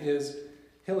propitiation is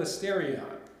hilasterion.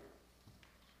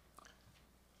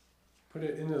 Put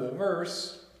it into the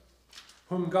verse.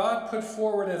 Whom God put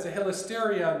forward as a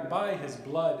hilasterion by his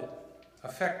blood,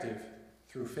 effective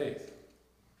through faith.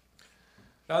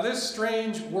 Now this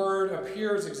strange word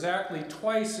appears exactly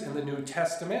twice in the New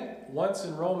Testament, once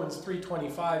in Romans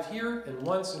 3:25 here, and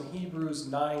once in Hebrews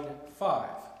 9:5.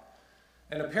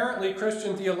 And apparently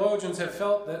Christian theologians have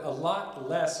felt that a lot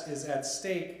less is at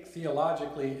stake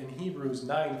theologically in Hebrews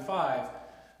 9:5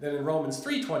 than in Romans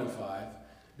 3:25,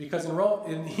 because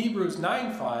in Hebrews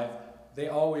 9:5 they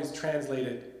always translate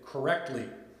it correctly.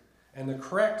 And the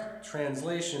correct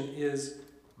translation is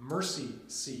mercy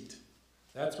seat.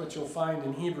 That's what you'll find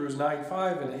in Hebrews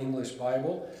 9:5 in the English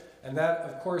Bible. And that,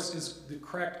 of course, is the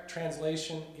correct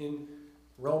translation in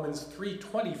Romans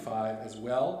 3:25 as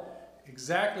well.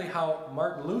 Exactly how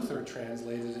Martin Luther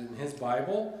translated it in his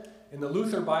Bible. In the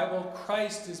Luther Bible,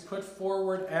 Christ is put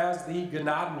forward as the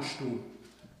Gnadenstuhl,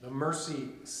 the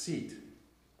mercy seat.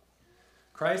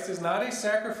 Christ is not a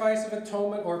sacrifice of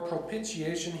atonement or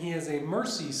propitiation. He is a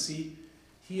mercy seat.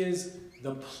 He is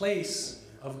the place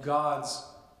of God's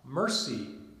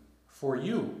mercy for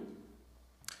you.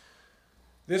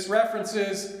 This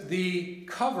references the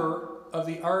cover of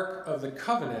the Ark of the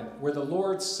Covenant, where the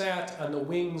Lord sat on the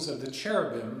wings of the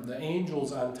cherubim, the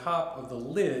angels on top of the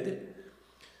lid.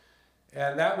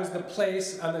 And that was the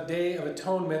place on the Day of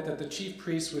Atonement that the chief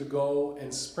priests would go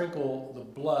and sprinkle the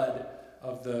blood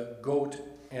of the goat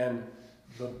and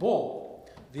the bull.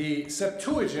 The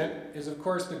Septuagint is, of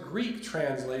course, the Greek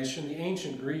translation, the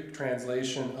ancient Greek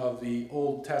translation of the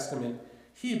Old Testament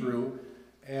Hebrew.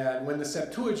 And when the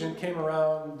Septuagint came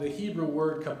around, the Hebrew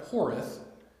word kaporeth,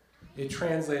 it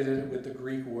translated it with the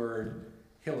Greek word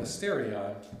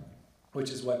hilasterion, which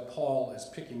is what Paul is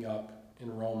picking up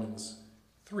in Romans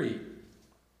 3.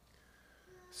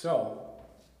 So,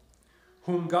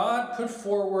 whom God put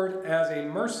forward as a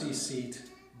mercy seat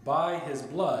by his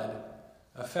blood,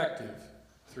 effective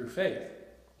through faith.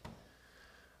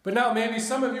 But now maybe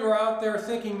some of you are out there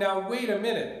thinking, now wait a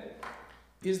minute,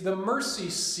 is the mercy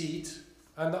seat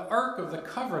on the Ark of the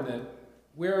Covenant,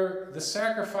 where the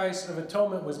sacrifice of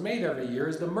atonement was made every year,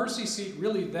 is the mercy seat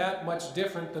really that much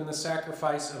different than the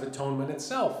sacrifice of atonement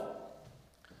itself?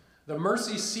 The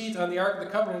mercy seat on the Ark of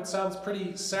the Covenant sounds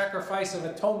pretty sacrifice of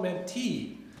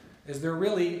atonement-y. Is there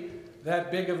really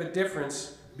that big of a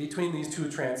difference between these two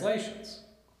translations?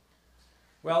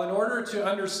 Well, in order to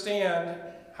understand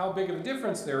how big of a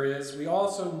difference there is, we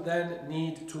also then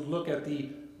need to look at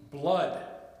the blood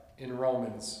in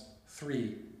Romans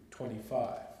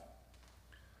 3:25.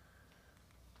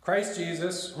 Christ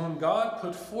Jesus, whom God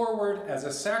put forward as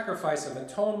a sacrifice of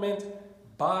atonement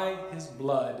by his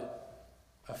blood,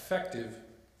 effective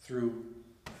through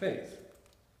faith.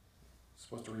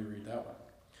 Supposed to reread that one.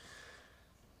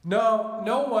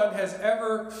 No one has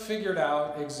ever figured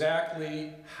out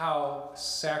exactly how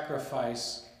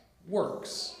sacrifice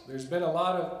works. There's been a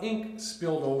lot of ink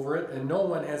spilled over it, and no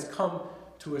one has come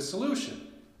to a solution.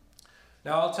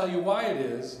 Now, I'll tell you why it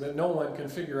is that no one can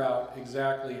figure out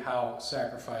exactly how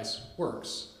sacrifice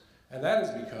works. And that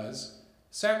is because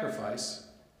sacrifice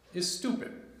is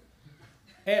stupid.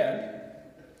 And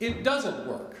it doesn't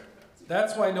work.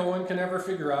 That's why no one can ever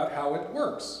figure out how it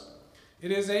works.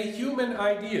 It is a human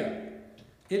idea.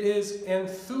 It is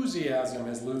enthusiasm,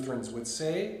 as Lutherans would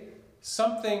say,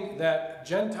 something that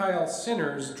Gentile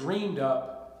sinners dreamed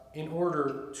up in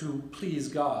order to please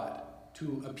God,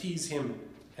 to appease him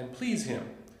and please him,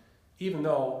 even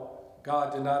though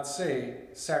God did not say,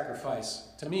 sacrifice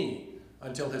to me,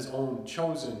 until his own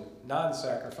chosen,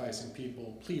 non-sacrificing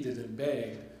people pleaded and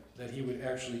begged that he would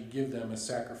actually give them a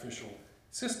sacrificial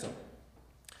system.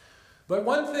 But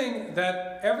one thing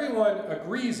that everyone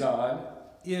agrees on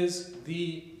is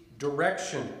the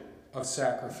direction of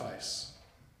sacrifice.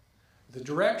 The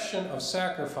direction of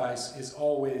sacrifice is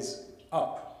always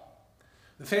up.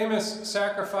 The famous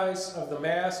sacrifice of the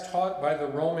Mass taught by the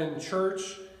Roman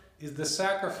Church is the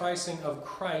sacrificing of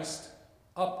Christ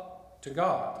up to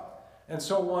God. And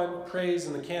so one prays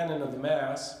in the canon of the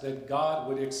Mass that God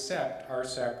would accept our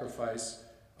sacrifice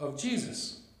of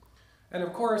Jesus. And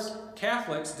of course,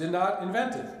 Catholics did not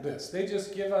invent this. They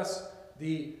just give us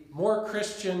the more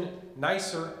Christian,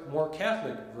 nicer, more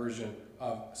Catholic version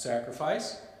of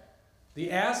sacrifice.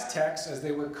 The Aztecs, as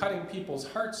they were cutting people's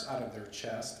hearts out of their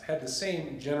chest, had the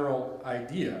same general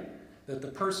idea, that the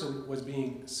person was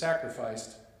being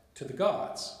sacrificed to the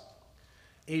gods.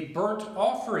 a burnt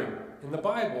offering in the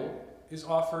Bible is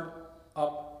offered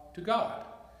up to God.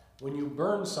 When you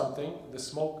burn something, the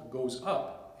smoke goes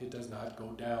up, it does not go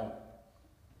down.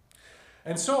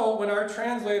 And so, when our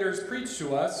translators preach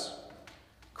to us,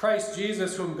 Christ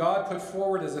Jesus, whom God put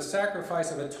forward as a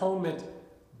sacrifice of atonement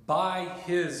by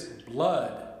his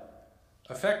blood,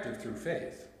 effective through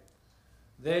faith,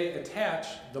 they attach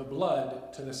the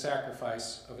blood to the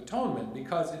sacrifice of atonement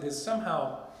because it is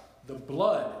somehow the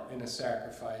blood in a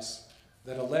sacrifice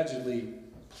that allegedly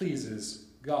pleases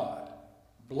God.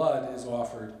 Blood is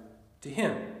offered to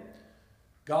him.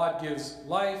 God gives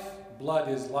life, blood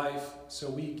is life, so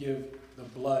we give the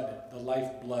blood, the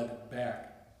lifeblood,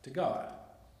 back to God.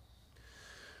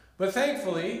 But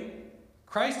thankfully,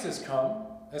 Christ has come.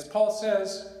 As Paul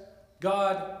says,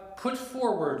 God put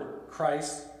forward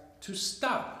Christ to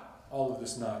stop all of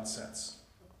this nonsense.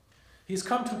 He's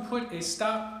come to put a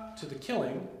stop to the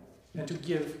killing and to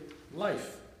give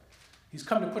life. He's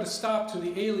come to put a stop to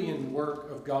the alien work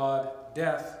of God,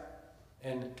 death,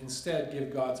 and instead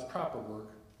give God's proper work,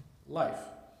 life.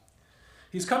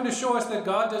 He's come to show us that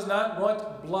God does not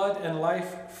want blood and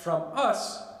life from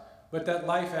us, but that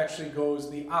life actually goes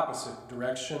the opposite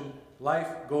direction.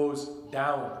 Life goes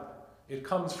down. It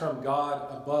comes from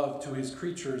God above to his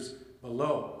creatures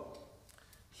below.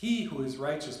 He who is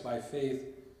righteous by faith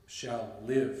shall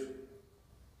live.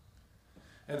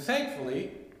 And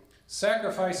thankfully,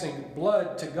 sacrificing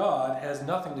blood to God has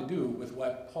nothing to do with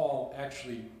what Paul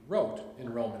actually wrote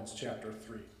in Romans chapter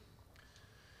 3.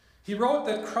 He wrote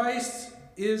that Christ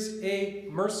is a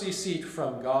mercy seat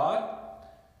from God,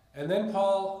 and then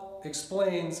Paul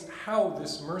explains how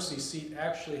this mercy seat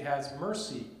actually has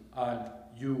mercy on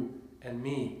you and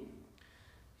me.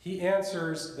 He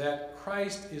answers that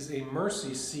Christ is a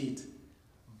mercy seat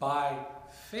by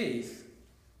faith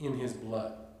in his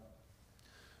blood.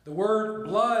 The word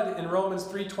blood in Romans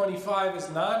 3:25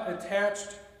 is not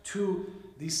attached to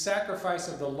the sacrifice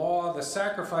of the law, the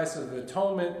sacrifice of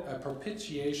atonement, a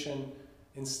propitiation.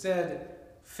 Instead,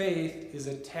 faith is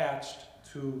attached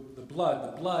to the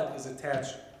blood. The blood is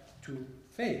attached to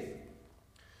faith.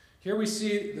 Here we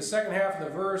see the second half of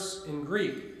the verse in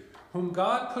Greek. Whom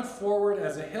God put forward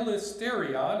as a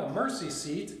hilasterion, a mercy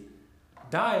seat,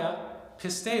 dia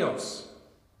pisteos,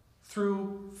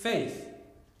 through faith,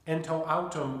 ento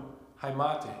autum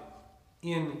haimate,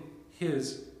 in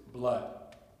his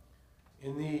blood.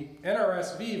 In the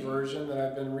NRSV version that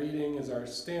I've been reading as our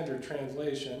standard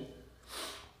translation,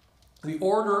 the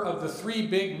order of the three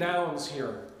big nouns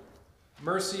here,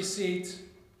 mercy seat,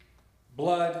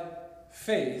 blood,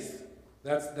 faith,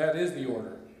 that is the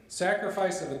order.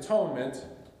 Sacrifice of atonement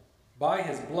by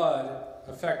his blood,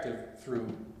 effective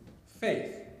through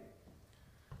faith.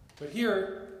 But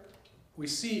here we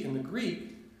see in the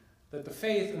Greek that the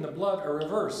faith and the blood are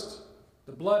reversed.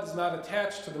 The blood is not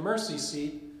attached to the mercy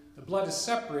seat. The blood is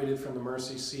separated from the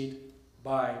mercy seat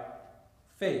by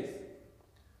faith.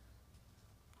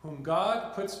 Whom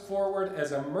God puts forward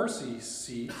as a mercy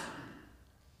seat,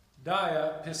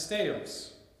 dia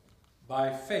pisteos,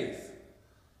 by faith.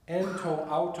 Ento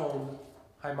auton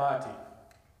haimati,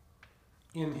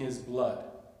 in his blood.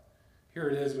 Here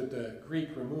it is with the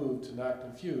Greek removed to not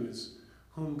confuse.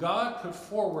 Whom God put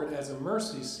forward as a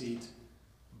mercy seat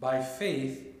by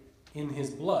faith in his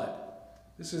blood.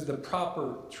 This is the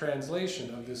proper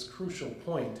translation of this crucial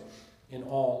point in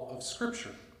all of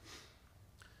Scripture.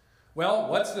 Well,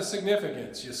 what's the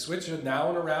significance? You switch a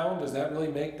noun around, does that really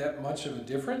make that much of a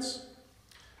difference?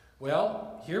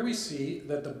 Well, here we see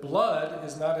that the blood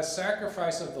is not a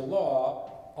sacrifice of the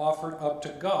law offered up to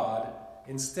God.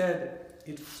 Instead,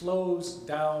 it flows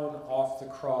down off the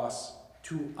cross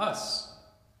to us.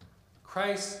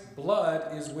 Christ's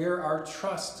blood is where our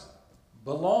trust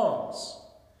belongs.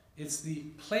 It's the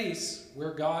place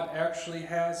where God actually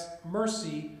has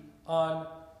mercy on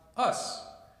us.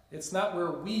 It's not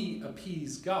where we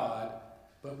appease God,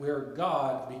 but where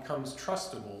God becomes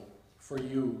trustable for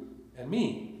you and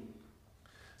me.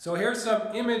 So here's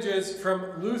some images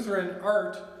from Lutheran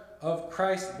art of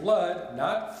Christ's blood,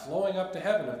 not flowing up to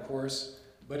heaven, of course,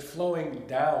 but flowing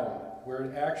down where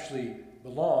it actually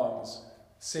belongs,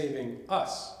 saving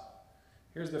us.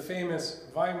 Here's the famous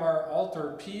Weimar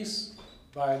altar piece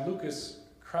by Lucas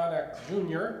Cranach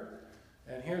Jr.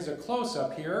 And here's a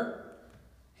close-up here.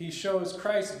 He shows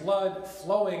Christ's blood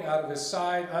flowing out of his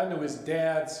side onto his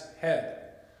dad's head.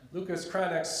 Lucas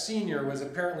Cranach Sr. was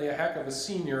apparently a heck of a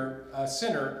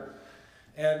sinner.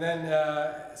 And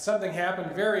then something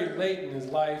happened very late in his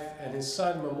life, and his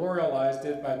son memorialized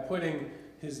it by putting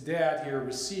his dad here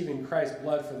receiving Christ's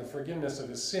blood for the forgiveness of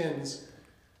his sins.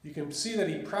 You can see that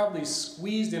he probably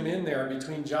squeezed him in there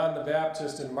between John the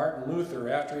Baptist and Martin Luther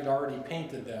after he'd already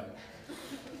painted them.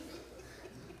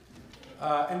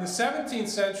 In the 17th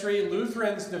century,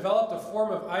 Lutherans developed a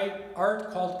form of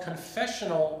art called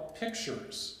confessional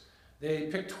pictures. They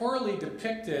pictorially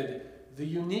depicted the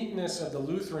uniqueness of the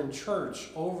Lutheran Church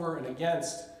over and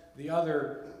against the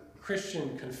other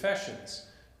Christian confessions.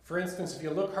 For instance, if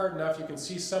you look hard enough, you can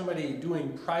see somebody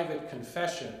doing private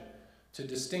confession to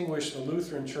distinguish the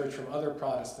Lutheran Church from other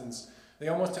Protestants. They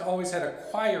almost always had a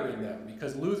choir in them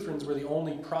because Lutherans were the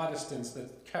only Protestants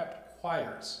that kept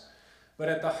choirs. But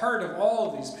at the heart of all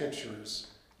of these pictures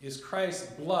is Christ's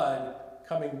blood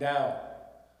coming down.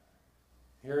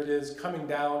 Here it is coming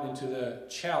down into the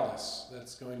chalice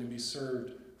that's going to be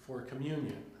served for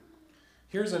communion.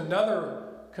 Here's another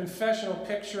confessional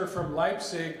picture from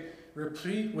Leipzig,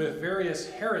 replete with various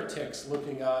heretics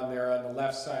looking on there on the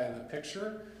left side of the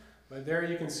picture. But there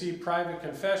you can see private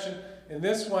confession. In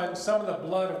this one, some of the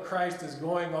blood of Christ is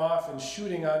going off and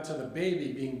shooting onto the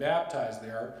baby being baptized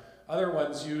there. Other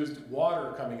ones used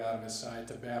water coming out of his side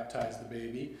to baptize the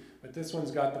baby. But this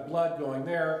one's got the blood going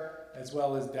there as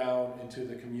well as down into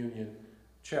the communion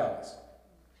chalice.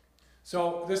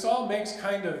 So this all makes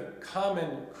kind of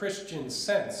common Christian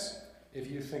sense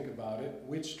if you think about it,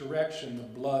 which direction the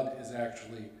blood is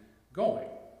actually going.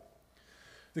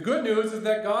 The good news is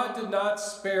that God did not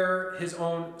spare his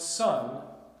own son,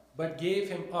 but gave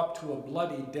him up to a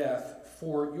bloody death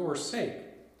for your sake.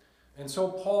 And so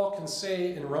Paul can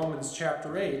say in Romans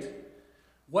chapter 8,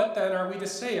 what then are we to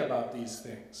say about these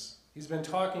things? He's been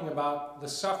talking about the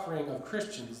suffering of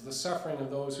Christians, the suffering of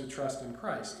those who trust in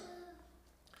Christ.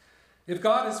 If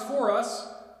God is for us,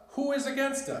 who is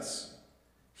against us?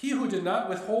 He who did not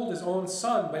withhold his own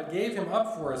son, but gave him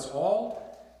up for us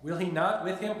all, will he not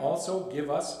with him also give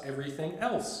us everything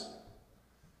else?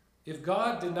 If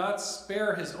God did not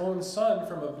spare his own son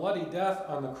from a bloody death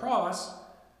on the cross,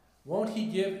 won't he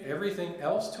give everything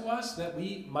else to us that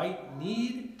we might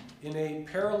need in a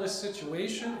perilous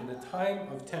situation, in a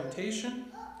time of temptation?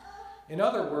 In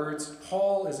other words,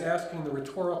 Paul is asking the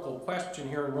rhetorical question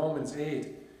here in Romans 8,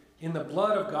 in the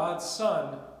blood of God's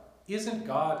Son, isn't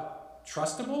God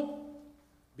trustable?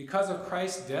 Because of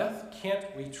Christ's death,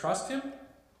 can't we trust him?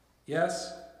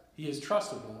 Yes, he is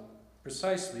trustable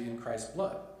precisely in Christ's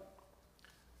blood.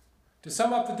 To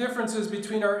sum up the differences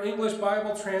between our English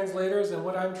Bible translators and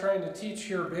what I'm trying to teach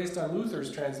here based on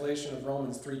Luther's translation of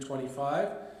Romans 3:25,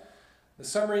 the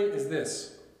summary is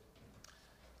this.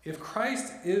 If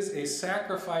Christ is a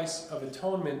sacrifice of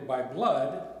atonement by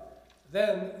blood,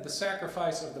 then the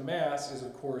sacrifice of the Mass is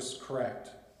of course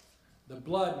correct. The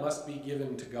blood must be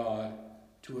given to God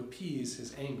to appease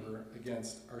his anger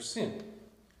against our sin.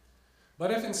 But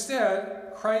if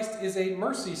instead Christ is a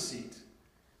mercy seat,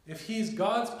 if he's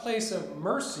God's place of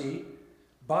mercy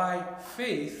by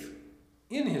faith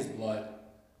in his blood,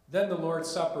 then the Lord's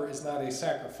Supper is not a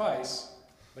sacrifice,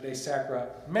 but a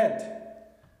sacrament.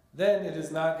 Then it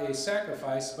is not a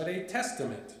sacrifice, but a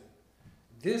testament.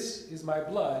 This is my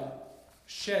blood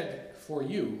shed for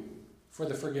you for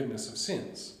the forgiveness of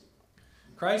sins.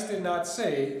 Christ did not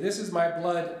say, this is my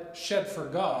blood shed for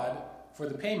God for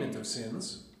the payment of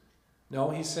sins.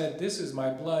 No, he said, this is my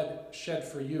blood shed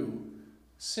for you,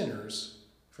 sinners,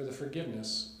 for the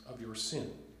forgiveness of your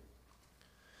sin.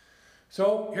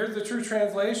 So here's the true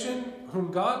translation,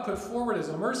 whom God put forward as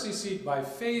a mercy seat by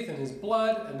faith in his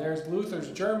blood, and there's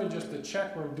Luther's German just to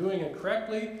check we're doing it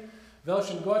correctly.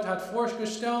 Welchen Gott hat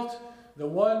vorgestellt, the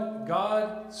one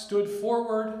God stood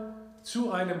forward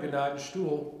zu einem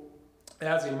Gnadenstuhl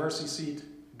as a mercy seat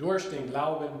durch den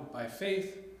Glauben by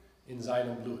faith in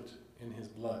seinem Blut, in his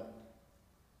blood.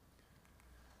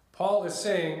 Paul is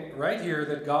saying right here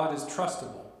that God is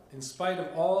trustable in spite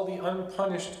of all the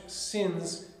unpunished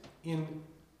sins in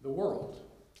the world.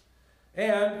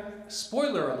 And,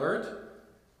 spoiler alert,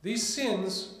 these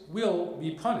sins will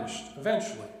be punished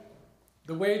eventually.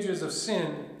 The wages of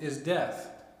sin is death,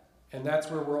 and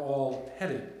that's where we're all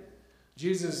headed.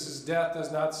 Jesus' death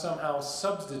does not somehow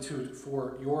substitute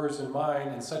for yours and mine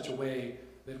in such a way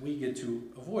that we get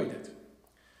to avoid it.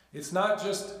 It's not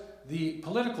just the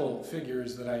political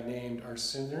figures that I named are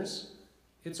sinners,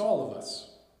 it's all of us.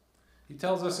 He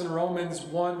tells us in Romans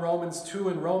 1, Romans 2,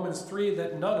 and Romans 3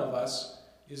 that none of us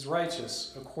is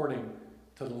righteous according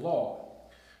to the law.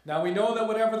 Now we know that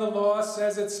whatever the law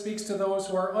says, it speaks to those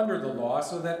who are under the law,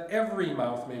 so that every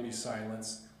mouth may be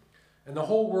silenced, and the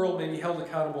whole world may be held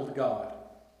accountable to God.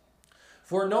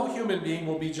 For no human being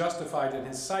will be justified in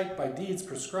his sight by deeds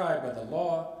prescribed by the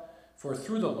law, for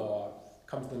through the law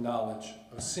comes the knowledge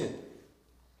of sin.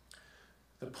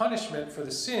 The punishment for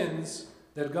the sins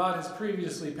that God has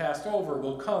previously passed over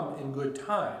will come in good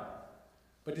time.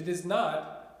 But it is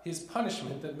not his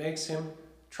punishment that makes him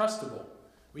trustable.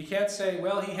 We can't say,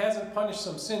 well, he hasn't punished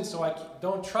some sin, so I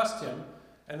don't trust him.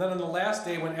 And then on the last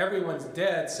day when everyone's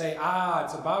dead, say,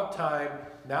 it's about time.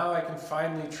 Now I can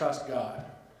finally trust God.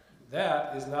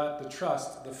 That is not the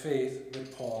trust, the faith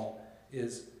that Paul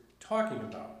is talking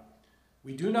about.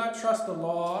 We do not trust the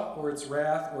law or its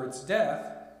wrath or its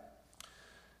death.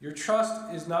 Your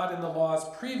trust is not in the law's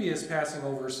previous passing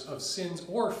over of sins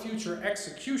or future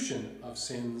execution of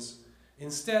sins.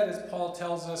 Instead, as Paul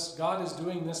tells us, God is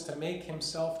doing this to make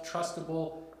himself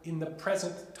trustable in the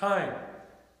present time,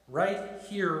 right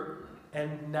here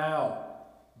and now,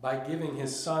 by giving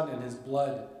his Son and his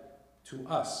blood to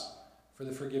us for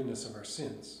the forgiveness of our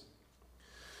sins.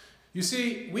 You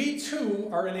see, we too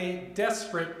are in a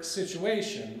desperate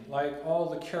situation, like all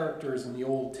the characters in the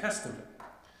Old Testament.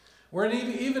 We're in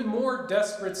an even more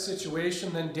desperate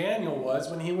situation than Daniel was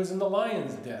when he was in the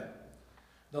lion's den.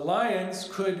 The lions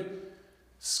could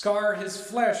scar his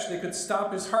flesh, they could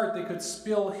stop his heart, they could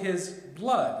spill his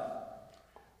blood.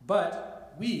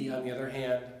 But we, on the other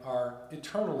hand, are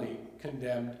eternally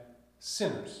condemned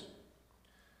sinners.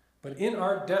 But in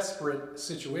our desperate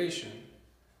situation,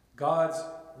 God's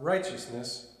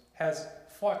righteousness has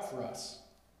fought for us.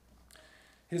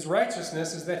 His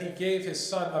righteousness is that he gave his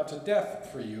Son up to death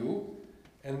for you,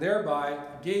 and thereby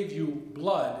gave you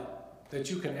blood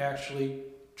that you can actually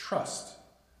trust.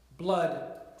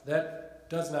 Blood that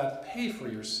does not pay for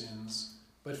your sins,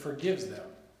 but forgives them.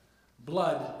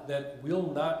 Blood that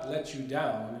will not let you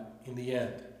down in the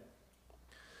end.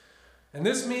 And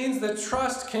this means that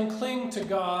trust can cling to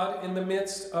God in the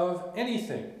midst of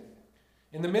anything.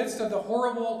 In the midst of the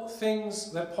horrible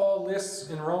things that Paul lists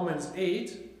in Romans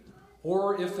 8,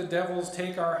 or if the devils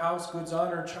take our house, goods,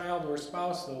 honor, child, or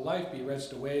spouse, though life be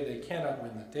wrenched away, they cannot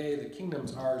win the day. The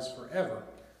kingdom's ours forever,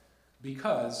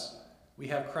 because we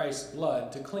have Christ's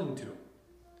blood to cling to.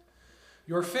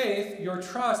 Your faith, your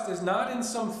trust, is not in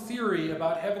some theory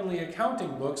about heavenly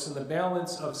accounting books and the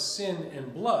balance of sin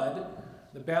and blood,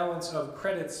 the balance of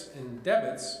credits and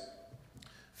debits.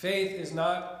 Faith is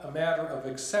not a matter of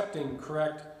accepting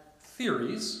correct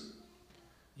theories.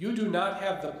 You do not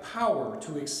have the power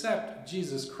to accept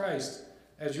Jesus Christ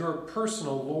as your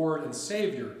personal Lord and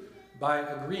Savior by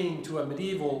agreeing to a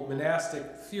medieval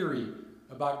monastic theory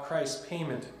about Christ's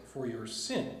payment for your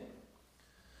sin.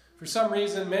 For some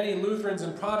reason, many Lutherans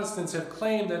and Protestants have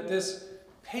claimed that this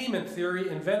payment theory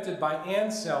invented by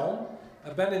Anselm,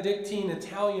 a Benedictine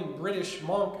Italian-British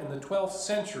monk in the 12th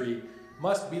century,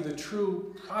 must be the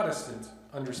true Protestant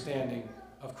understanding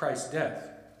of Christ's death.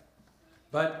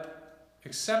 But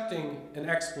accepting an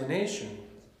explanation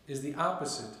is the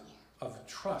opposite of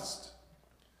trust.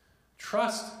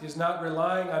 Trust is not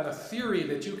relying on a theory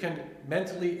that you can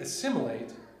mentally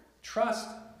assimilate. Trust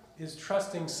is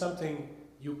trusting something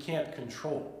you can't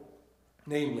control,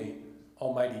 namely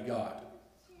Almighty God.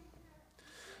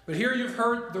 But here you've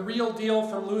heard the real deal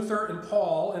from Luther and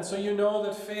Paul, and so you know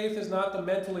that faith is not the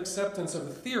mental acceptance of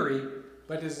a theory,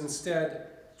 but is instead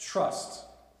trust.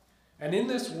 And in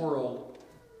this world,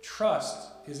 trust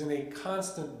is in a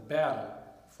constant battle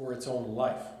for its own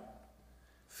life.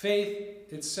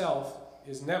 Faith itself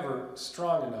is never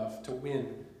strong enough to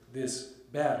win this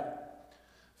battle.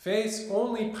 Faith's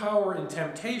only power in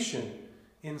temptation,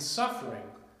 in suffering,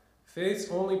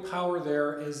 faith's only power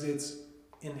there is its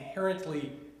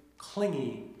inherently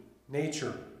clingy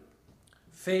nature.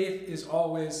 Faith is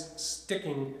always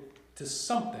sticking to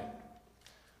something.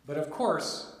 But of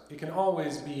course, it can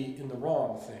always be in the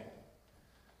wrong thing.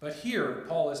 But here,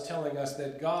 Paul is telling us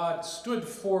that God stood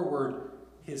forward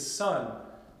his Son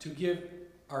to give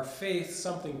our faith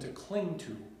something to cling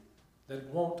to that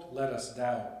won't let us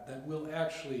down, that will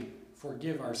actually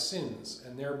forgive our sins,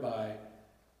 and thereby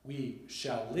we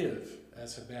shall live,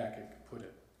 as Habakkuk put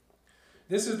it.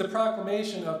 This is the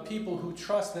proclamation of people who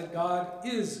trust that God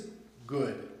is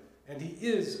good, and he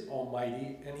is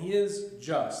almighty, and he is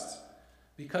just,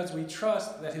 because we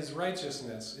trust that his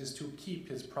righteousness is to keep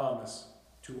his promise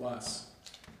to us.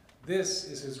 This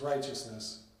is his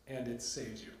righteousness, and it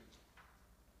saves you.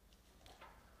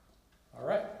 All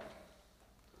right.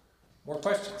 More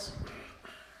questions?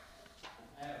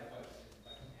 I have a question, if I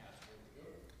can ask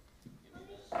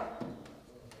it.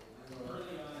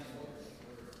 Early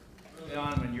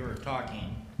on when you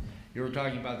were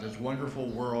talking about this wonderful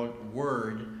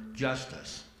word,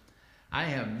 justice. I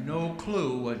have no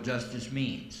clue what justice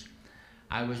means.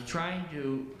 I was trying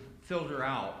to filter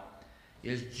out,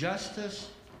 is justice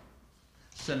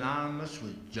synonymous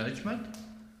with judgment?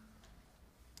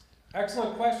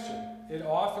 Excellent question. It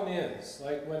often is.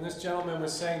 Like when this gentleman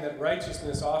was saying that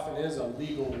righteousness often is a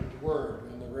legal word,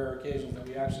 in the rare occasions that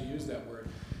we actually use that word.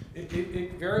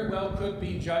 It very well could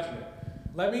be judgment.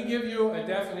 Let me give you a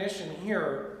definition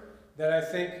here that I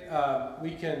think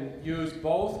we can use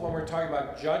both when we're talking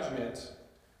about judgment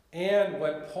and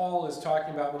what Paul is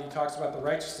talking about when he talks about the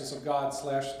righteousness of God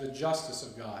 / the justice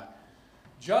of God.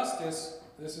 Justice,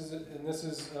 this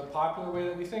is a popular way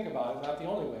that we think about it, not the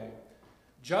only way.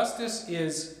 Justice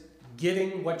is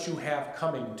getting what you have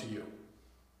coming to you.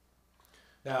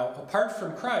 Now, apart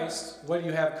from Christ, what do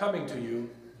you have coming to you?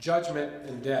 Judgment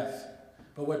and death.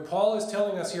 But what Paul is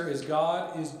telling us here is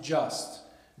God is just.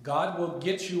 God will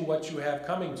get you what you have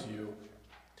coming to you.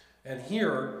 And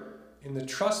here, in the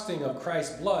trusting of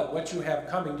Christ's blood, what you have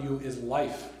coming to you is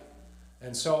life.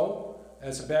 And so,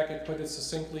 as Habakkuk put it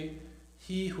succinctly,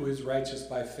 he who is righteous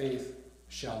by faith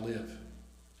shall live.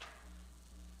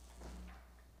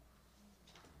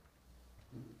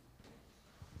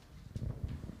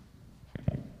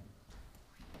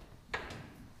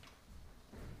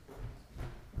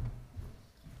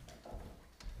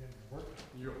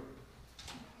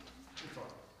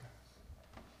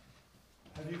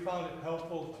 Have you found it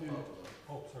helpful to,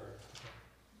 oh, sorry.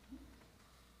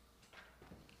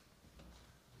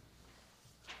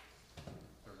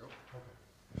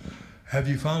 Okay. Have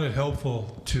you found it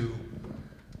helpful to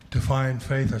define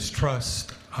faith as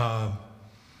trust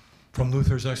from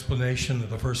Luther's explanation of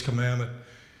the first commandment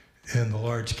in the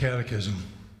Large Catechism?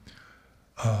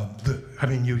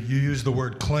 You use the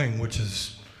word cling, which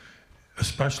is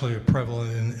especially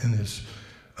prevalent in his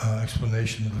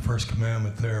explanation of the first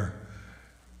commandment there.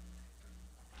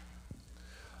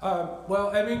 I'm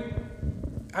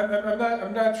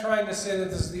not trying to say that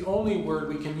this is the only word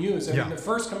we can use. I mean, the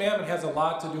first commandment has a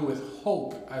lot to do with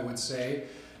hope, I would say,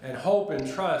 and hope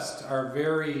and trust are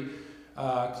very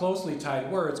closely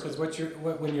tied words, because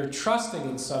when you're trusting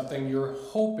in something, you're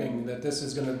hoping that this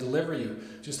is going to deliver you.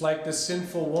 Just like this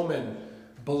sinful woman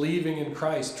believing in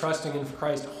Christ, trusting in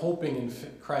Christ, hoping in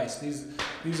Christ.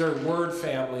 These are word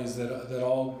families that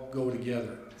all go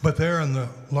together. But there in the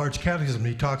Large Catechism,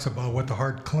 he talks about what the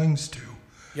heart clings to.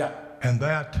 Yeah. And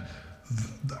that,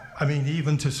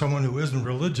 even to someone who isn't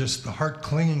religious, the heart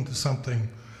clinging to something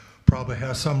probably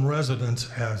has some resonance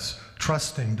as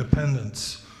trusting,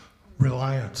 dependence,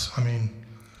 reliance.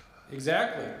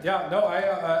 Exactly. Yeah, no,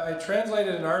 I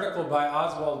translated an article by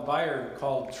Oswald Bayer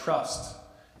called Trust.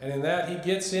 And in that, he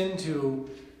gets into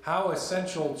how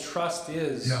essential trust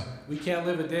is. Yeah. We can't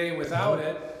live a day without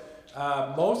it.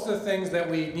 Most of the things that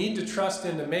we need to trust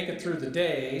in to make it through the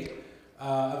day,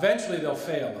 eventually they'll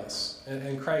fail us,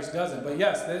 and Christ doesn't. But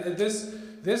yes,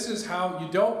 this is how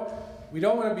we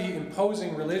don't want to be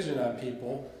imposing religion on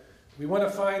people. We want to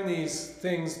find these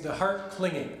things, the heart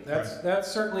clinging.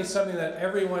 That's certainly something that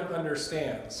everyone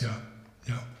understands.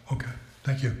 Yeah, okay.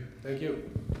 Thank you. Thank you.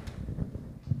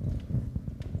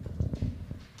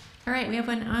 All right, we have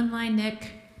one online,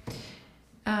 Nick.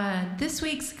 This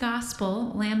week's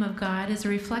gospel, Lamb of God, is a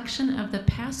reflection of the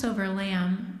Passover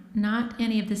lamb, not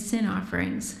any of the sin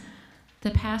offerings. The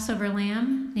Passover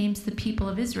lamb names the people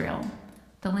of Israel.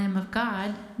 The Lamb of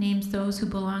God names those who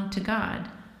belong to God.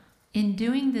 In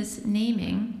doing this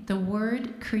naming, the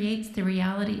word creates the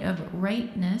reality of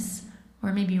rightness,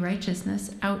 or maybe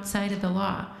righteousness, outside of the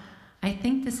law. I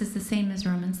think this is the same as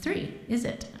Romans 3, is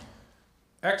it?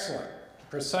 Excellent.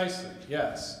 Precisely,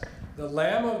 yes. The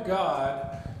Lamb of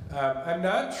God, I'm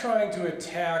not trying to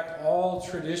attack all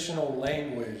traditional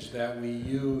language that we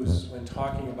use when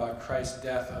talking about Christ's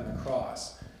death on the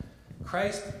cross.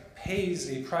 Christ pays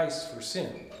a price for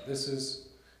sin. This is,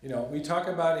 we talk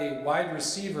about a wide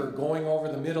receiver going over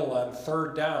the middle on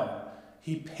third down.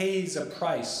 He pays a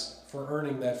price for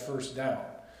earning that first down.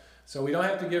 So we don't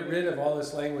have to get rid of all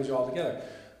this language altogether.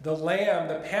 The lamb,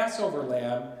 the Passover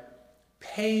lamb,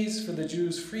 pays for the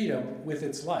Jews' freedom with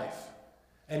its life.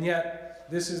 And yet,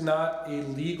 this is not a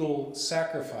legal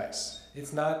sacrifice.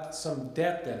 It's not some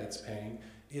debt that it's paying.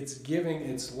 It's giving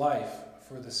its life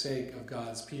for the sake of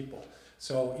God's people.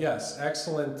 So yes,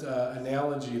 excellent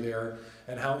analogy there,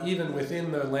 and how even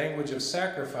within the language of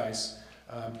sacrifice,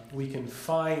 we can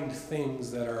find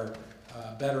things that are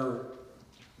better,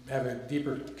 have a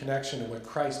deeper connection to what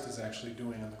Christ is actually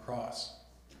doing on the cross.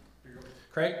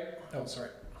 Craig? Oh,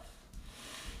 sorry.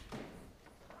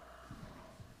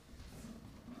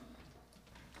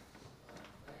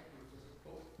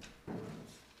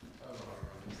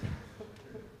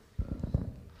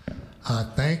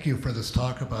 Thank you for this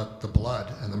talk about the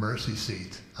blood and the mercy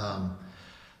seat. I'm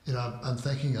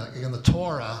thinking, in the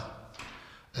Torah,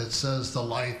 it says the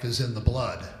life is in the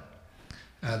blood.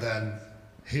 And then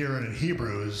here in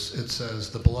Hebrews it says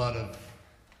the blood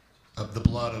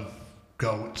of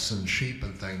goats and sheep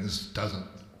and things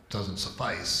doesn't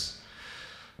suffice.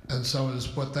 And so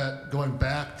is what that, going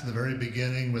back to the very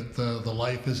beginning with the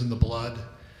life is in the blood,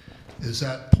 is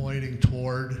that pointing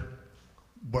toward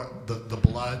what the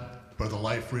blood, where the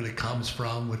life really comes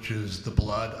from, which is the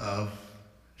blood of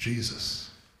Jesus?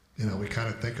 You know, we kind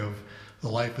of think of the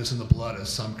life is in the blood as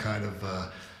some kind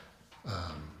of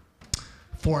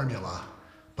formula,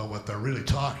 but what they're really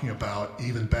talking about,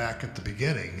 even back at the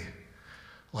beginning,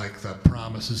 like the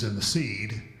promise is in the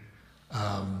seed,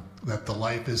 that the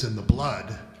life is in the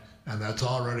blood, and that's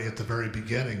already at the very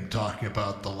beginning talking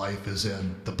about the life is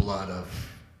in the blood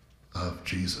of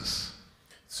Jesus.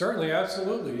 Certainly,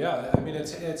 absolutely, yeah. I mean,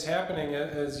 it's happening,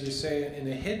 as you say, in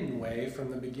a hidden way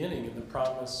from the beginning in the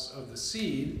promise of the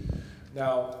seed.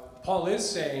 Now, Paul is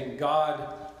saying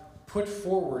God put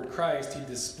forward Christ, he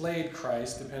displayed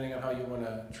Christ, depending on how you want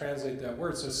to translate that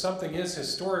word. So something is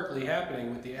historically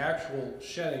happening with the actual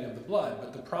shedding of the blood,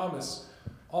 but the promise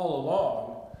all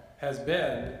along has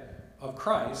been of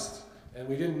Christ, and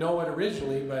we didn't know it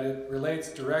originally, but it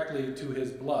relates directly to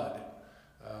his blood.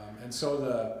 And so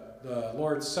the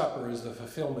Lord's Supper is the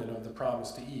fulfillment of the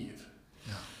promise to Eve.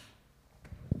 Yeah.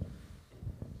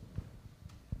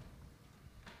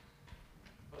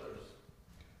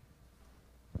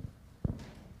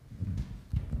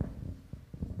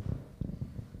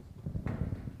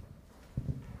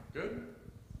 Good.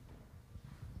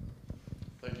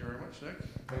 Thank you very much, Nick.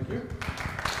 Thank you.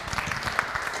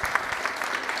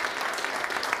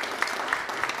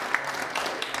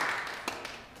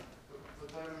 What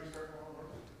time do we start tomorrow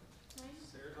morning?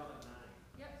 Sarah's on at 9.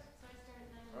 Yep, so I start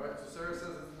at 9. All right, so Sarah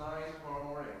says it's 9 tomorrow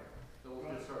morning. So we'll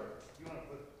get started. You want to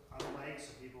put on the mic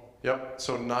so people... Yep,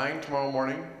 so 9 tomorrow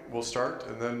morning we'll start,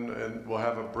 and then we'll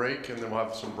have a break, and then we'll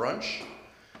have some brunch,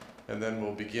 and then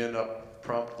we'll begin up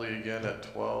promptly again at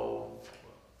 12.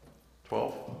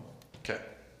 12? Okay.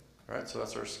 All right, so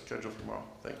that's our schedule for tomorrow.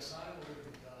 Thanks.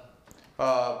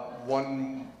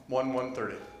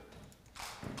 1:30.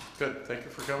 Good, thank you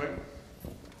for coming.